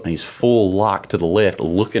backing up, and he's full lock to the left,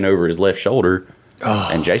 looking over his left shoulder,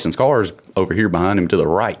 and Jason's car is over here behind him to the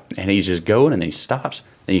right, and he's just going, and then he stops,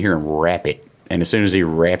 and you hear him wrap it, and as soon as he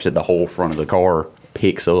wraps it, the whole front of the car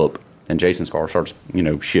picks up, and Jason's car starts,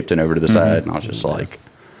 shifting over to the side, and I was just like,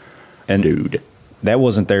 And dude, that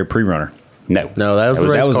wasn't their pre-runner. no, No, that was the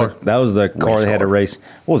race That was car. that was the car Race they had to car. race.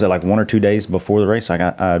 What was it, like 1 or 2 days before the race? We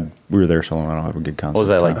were there so long. I don't have a good concept. What was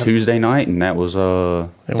that, like Tuesday night, and that was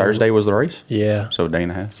Thursday was the race, Yeah. so a day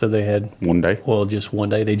and a half, So they had one day. Well, just one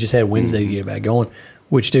day. They just had Wednesday to get it back going,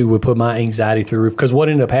 which, dude, would put my anxiety through the roof. Because what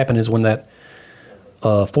ended up happening is when that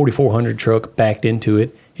 4400 truck backed into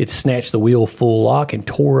it, it snatched the wheel full lock and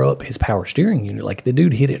tore up his power steering unit. Like, the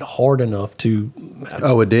dude hit it hard enough to...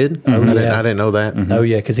 Oh, it did. yeah. I didn't know that. Oh,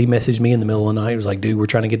 yeah, because he messaged me in the middle of the night. He was like, dude, we're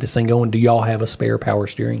trying to get this thing going. Do y'all have a spare power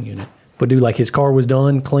steering unit? But, dude, like, his car was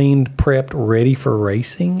done, cleaned, prepped, ready for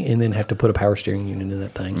racing, and then have to put a power steering unit in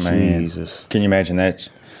that thing. Man, Jesus. Can you imagine that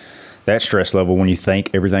stress level when you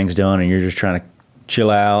think everything's done and you're just trying to chill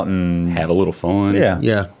out and Have a little fun.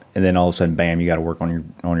 Yeah. and then all of a sudden, bam, you got to work on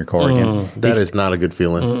your car again. That is not a good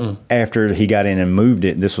feeling. After he got in and moved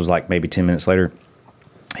it, this was like maybe 10 minutes later,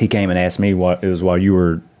 he came and asked me what it was while you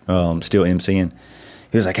were still emceeing.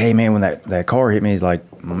 he was like, hey man, when that car hit me, he's like,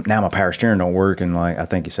 now my power steering don't work, and like I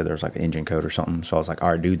think he said there was like an engine code or something. So I was like,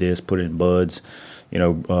 all right, do this, put it in buds,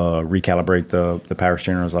 recalibrate the power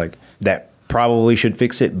steering. I was like, that probably should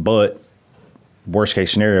fix it, but worst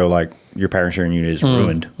case scenario, like your power steering unit is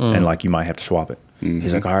ruined, and like you might have to swap it.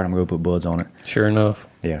 He's like, all right, I'm gonna go put buds on it. Sure enough.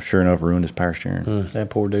 Yeah, sure enough, ruined his power steering.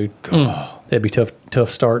 That poor dude. That'd be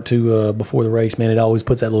tough start to before the race, man. It always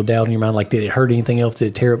puts that little doubt in your mind. Like, did it hurt anything else? Did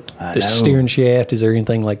it tear up the steering shaft? Is there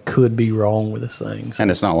anything like could be wrong with this thing? So,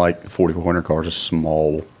 And it's not like 4400 car is a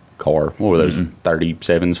small car. What were those?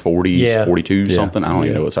 37s, 40s, Yeah. 42s, Yeah. something? I don't Yeah.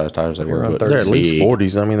 even know what size tires they were. around But 30. They're at least big.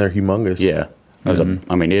 40s. I mean, they're humongous. Yeah. That was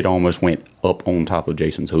I mean, it almost went up on top of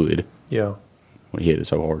Jason's hood yeah. when he hit it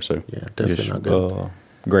so hard. So Yeah, definitely Just not good.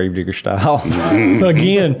 Gravedigger style.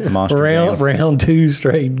 Again, Monster jam. round 2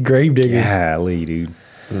 straight Gravedigger. Golly, dude.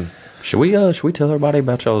 should we tell everybody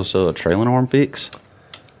about y'all's trailing arm fix?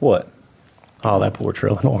 What? Oh, that poor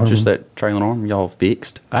trailing arm. Just that trailing arm y'all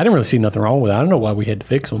fixed? I didn't really see nothing wrong with it. I don't know why we had to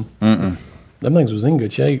fix them. Them things was in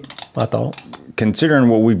good shape, I thought. Considering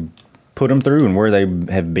what we put them through and where they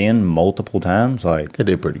have been multiple times, like They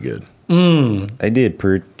did pretty good. they did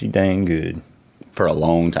pretty dang good. For a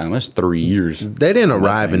long time. That's 3 years. They didn't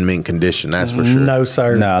arrive in mint condition, that's for sure. No,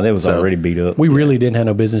 sir. Nah, they was So, already beat up. We really didn't have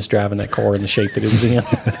no business driving that car in the shape that it was in.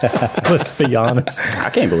 Let's be honest. I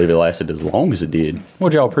can't believe it lasted as long as it did.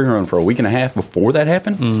 What, y'all pre-run for a week and a half before that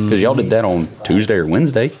happened? Because y'all did that on Tuesday or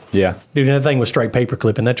Wednesday. Yeah. Dude, that thing was straight paper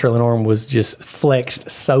clipping. That trailing arm was just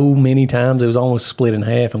flexed so many times. It was almost split in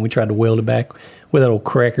half, and we tried to weld it back with that old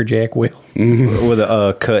Cracker Jack wheel. With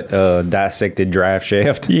a cut, dissected drive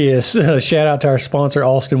shaft. Yes, shout out to our sponsor,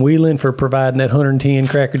 Austin Whelan, for providing that 110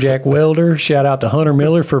 Cracker Jack welder. Shout out to Hunter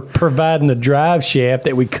Miller for providing a drive shaft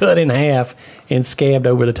that we cut in half and scabbed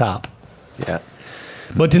over the top. Yeah.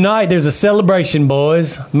 But tonight, there's a celebration,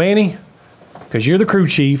 boys. Manny, because you're the crew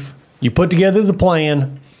chief, you put together the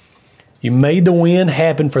plan, you made the win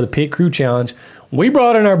happen for the Pit Crew Challenge. We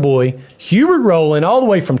brought in our boy, Hubert Rowland, all the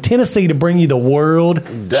way from Tennessee to bring you the World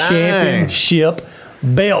Championship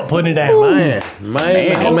belt. Putting it down.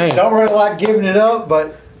 Man. Don't really like giving it up,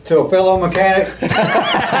 but to a fellow mechanic, we'll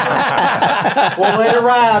let it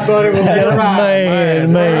ride, buddy. We'll let it ride.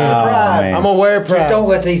 Man. man. I'm aware of Just pride. don't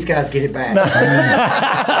let these guys get it back.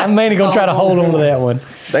 Manny going to try to hold on to that one.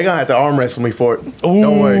 They're going to have to arm wrestle me for it.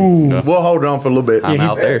 Don't worry. We'll hold it on for a little bit. I'm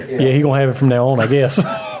out there. Yeah, he going to have it from now on, I guess.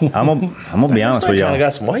 I'm gonna be honest with Kind of y'all.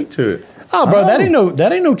 got some weight to it. Oh, bro, that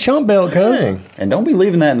ain't no chump belt, cuz. Dang. And don't be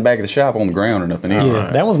leaving that in the back of the shop on the ground or nothing either. Yeah,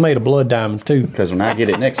 that one's made of blood diamonds, too. Because when I get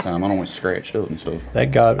it next time, I don't want it scratched up and stuff.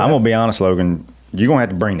 That got I'm gonna be honest, Logan. You're gonna have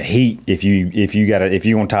to bring the heat if you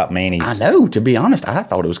want to top Manny's. I know. To be honest, I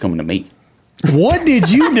thought it was coming to me. What did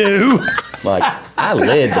you do? Like, I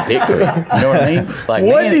led the pit crew. You know what I mean? Like,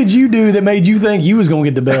 What did you do that made you think you was going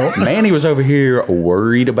to get the belt? Manny was over here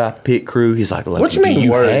worried about the pit crew. He's like, What you do mean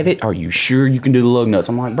you worried? have it? Are you sure you can do the lug nuts?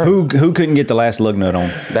 I'm like, bro, Who couldn't get the last lug nut on?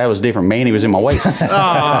 that was different. Manny was in my waist.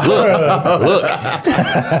 Look.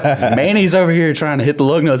 Manny's over here trying to hit the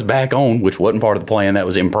lug nuts back on, which wasn't part of the plan. That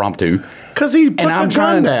was impromptu. Because he put I'm the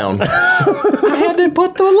trying gun down. I had to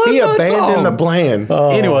put the lug He nuts abandoned on. the plan.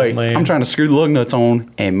 Anyway, man. I'm trying to screw the lug nuts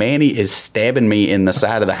on, and Manny is stabbing me in the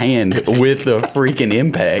side of the hand with the freaking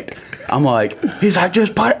impact. I'm like, he's like,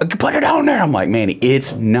 just put it on there. I'm like, Manny,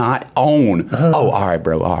 it's not on. Oh, all right,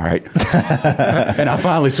 bro, all right. And I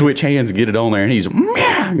finally switch hands and get it on there, and he's,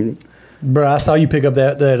 man. Bro, I saw you pick up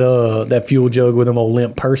that fuel jug with them old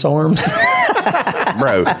limp purse arms.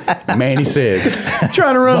 Bro, Manny said,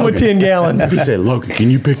 Trying to run with 10 gallons. he said, Logan, can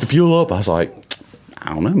you pick the fuel up? I was like,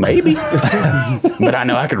 I don't know, maybe. But I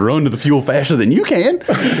know I could run to the fuel faster than you can,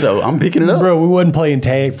 so I'm picking it up. Bro, we wasn't playing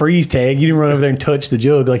freeze tag. You didn't run over there and touch the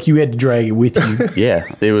jug. Like, you had to drag it with you. Yeah,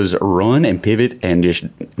 it was run and pivot and just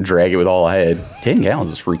drag it with all I had. 10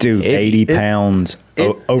 gallons is freaking Dude, heavy. 80 pounds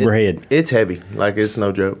overhead. It's heavy. Like, it's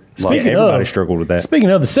no joke. Like, everybody struggled with that. Speaking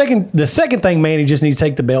of, the second thing Manny just needs to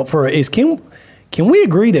take the belt for is can we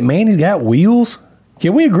agree that Manny's got wheels?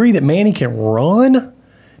 Can we agree that Manny can run?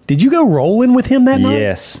 Did you go rolling with him that night?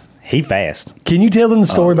 Yes, he fast. Can you tell them the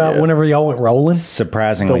story about yeah. whenever y'all went rolling?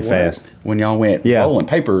 Surprisingly The what? fast. When y'all went Yeah. rolling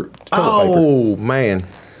paper, toilet paper. Oh, man.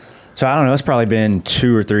 So I don't know. It's probably been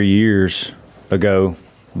 2 or 3 years ago.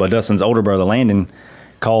 But Dustin's older brother Landon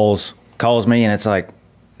calls me, and it's like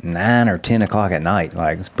 9 or 10 o'clock at night.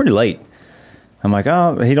 Like, it's pretty late. I'm like,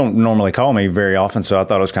 oh, he don't normally call me very often, so I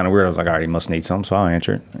thought it was kind of weird. I was like, all right, he must need something, so I'll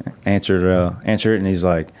answer it. Answer it, and he's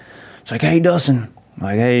like, hey, Dustin. I'm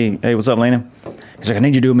like, hey, what's up, Landon? He's like, I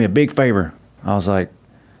need you to do me a big favor. I was like,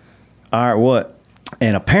 all right, what?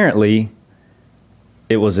 And apparently,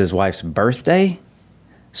 it was his wife's birthday.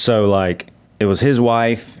 So, like, it was his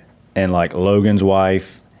wife and like Logan's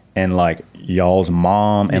wife and like y'all's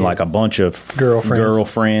mom and like a bunch of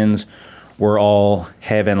girlfriends were all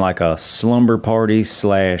having like a slumber party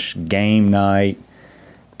 / game night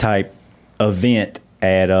type event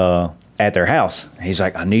at their house. He's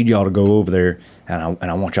like, I need y'all to go over there and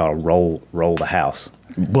I want y'all to roll the house.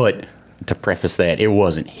 But to preface that, it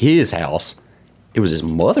wasn't his house. It was his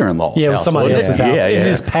mother-in-law's house. Yeah, it was somebody else's house. Yeah, In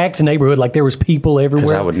this packed neighborhood, like there was people everywhere.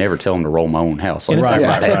 Because I would never tell him to roll my own house. And it's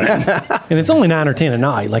And it's only 9 or 10 at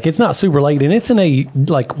night. Like it's not super late, and it's in a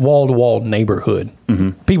like wall-to-wall neighborhood.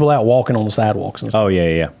 People out walking on the sidewalks and stuff. Oh,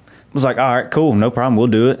 yeah. I was like, all right, cool, no problem, we'll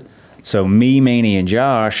do it. So me, Manny, and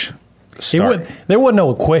Josh There wasn't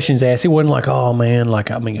no questions asked. It wasn't like, oh man,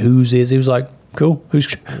 like I mean, whose is? It was like, cool, whose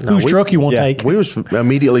truck you want to take? We was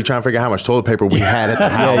immediately trying to figure out how much toilet paper we had at the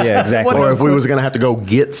house. Yeah, exactly. Or if we was going to have to go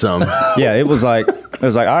get some. Yeah, it was like, all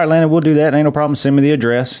right, Landon, we'll do that. Ain't no problem. Send me the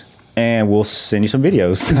address, and we'll send you some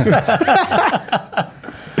videos.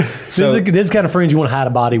 This is the kind of friends you want to hide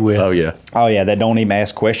a body with. Oh, yeah. Oh, yeah, that don't even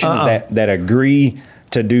ask questions, that agree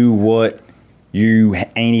to do what you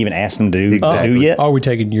ain't even asked them to do yet. Are we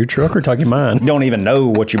taking your truck or taking mine? You don't even know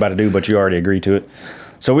what you're about to do, but you already agree to it.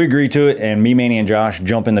 So we agreed to it, and me, Manny, and Josh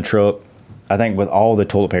jump in the truck. I think with all the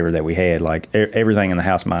toilet paper that we had, like everything in the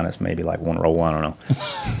house minus maybe like one roll, I don't know.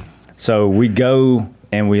 So we go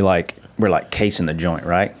and we're like casing the joint,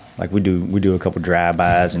 right? Like we do a couple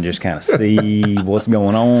drive-bys and just kind of see what's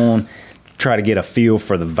going on, try to get a feel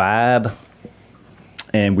for the vibe.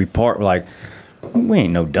 And we park like we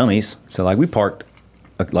ain't no dummies, so like we parked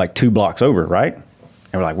like 2 blocks over, right?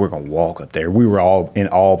 And we're like, we're gonna walk up there. We were all in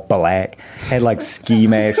all black, had like ski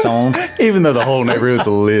masks on. Even though the whole neighborhood's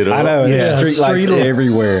lit up. I know, Yeah, street lights street-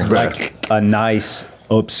 everywhere. Like a nice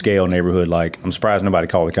upscale neighborhood. Like I'm surprised nobody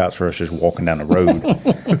called the cops for us just walking down the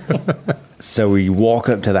road. So we walk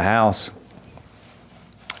up to the house,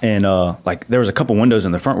 and like there was a couple windows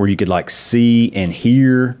in the front where you could like see and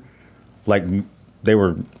hear, like they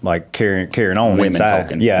were like carrying on Women inside.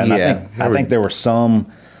 talking. Yeah, and Yeah. I think there were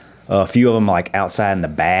some. A few of them like outside in the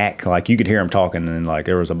back, like you could hear them talking, and like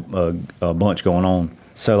there was a bunch going on.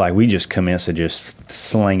 So like we just commenced to just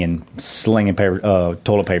slinging paper,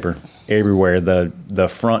 toilet paper everywhere. The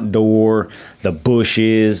front door, the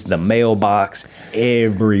bushes, the mailbox,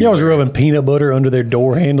 everywhere. Y'all was rubbing peanut butter under their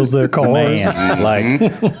door handles of their cars. Man,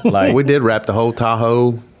 like We did wrap the whole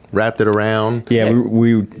Tahoe, wrapped it around. yeah,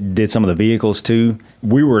 we did some of the vehicles too.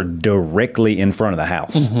 We were directly in front of the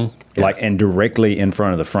house, like and directly in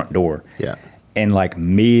front of the front door. Yeah. And like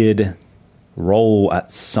mid roll,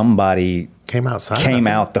 somebody Came outside. came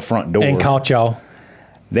out the front door And caught y'all.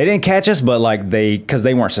 They didn't catch us, but like because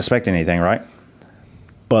they weren't suspecting anything, right?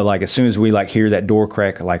 But like as soon as we like hear that door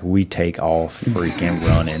crack, like we take off freaking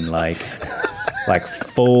running, like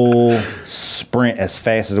full sprint as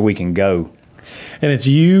fast as we can go. And it's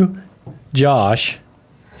you, Josh,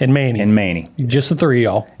 and Manny. And Manny, Just the 3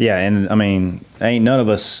 of y'all. yeah, and I mean, ain't none of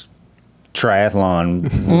us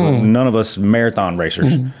triathlon, none of us marathon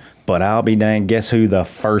racers. But I'll be dang, guess who the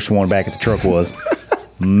first one back at the truck was?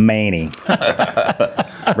 Manny.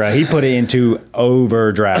 Right, he put it into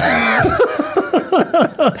overdrive.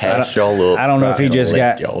 Passed y'all up. I don't know if he right, just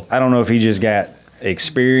left got. y'all. I don't know if he just got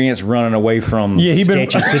experience running away from Yeah,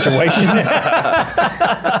 sketchy situations.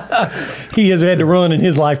 He has had to run in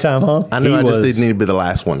his lifetime, huh? I knew He I just was- didn't need to be the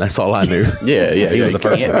last one. That's all I knew. Yeah, He was the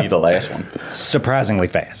first can't one. be the last one. Surprisingly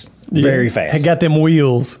fast, very fast. Had got them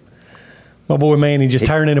wheels. My boy Manny just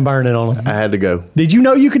turning and burning on them. I had to go. Did you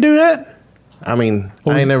know you could do that? I mean,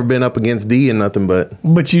 was- I ain't never been up against D and nothing, but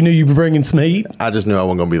But you knew you were bringing some heat? I just knew I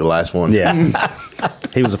wasn't going to be the last one. Yeah,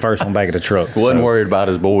 he was the first one back at the truck. Wasn't so- worried about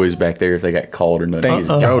his boys back there if they got called or nothing.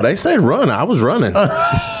 Oh, they said run. I was running.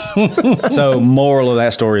 So, moral of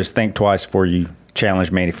that story is think twice before you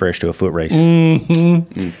challenge Manny Fresh to a foot race.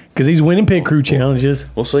 Because he's winning pit crew challenges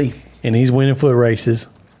We'll see. and he's winning foot races.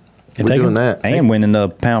 And We're doing that. And winning the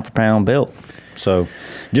pound for pound belt. So,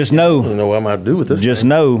 just I don't know, know what I'm going to do with this. just thing.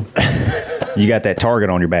 know, you got that target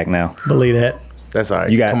on your back now. Believe that. That's all right.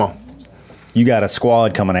 You got- Come on. You got a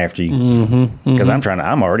squad coming after you. Because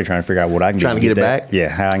I'm already trying to figure out what I can do. Trying to get it that. back? Yeah,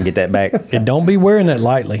 how I can get that back. And don't be wearing that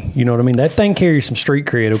lightly. You know what I mean? That thing carries some street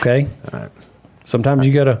cred, okay? All right. Sometimes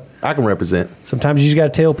you gotta I can just gotta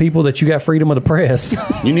tell people that you got freedom of the press.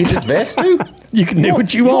 You need this vest too? You can do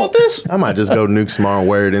what you want. this? I might just go to Nukes tomorrow and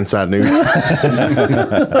wear it inside Nukes.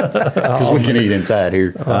 Because we can eat inside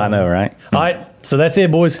here. I know, right? All right, so that's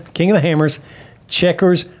it, boys. King of the Hammers,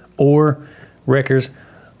 Checkers or Wreckers.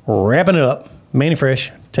 Wrapping it up. Manny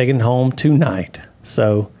Fresh taking it home tonight.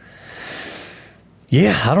 So,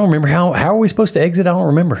 yeah, I don't remember how are we supposed to exit? I don't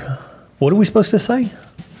remember. What are we supposed to say?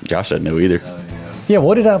 Josh doesn't know either. Yeah,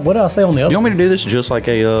 what did I say on the other? You want me to do this just like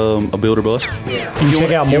a builder bust? You can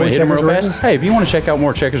check out You more wanna hit 'em Checkers real fast? Records? Hey, if you want to check out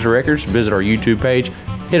more Checkers Records, visit our YouTube page.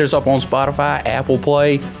 Hit us up on Spotify, Apple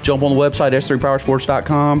Play. Jump on the website,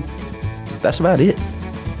 s3powersports.com. That's about it.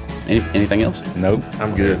 Anything else? Nope.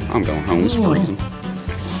 I'm good. I'm going home. It's freezing.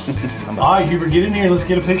 All right, Hubert, get in here. Let's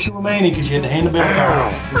get a picture with Manny because you had to hand the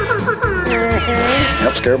bell.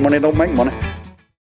 Help scare money, don't make money.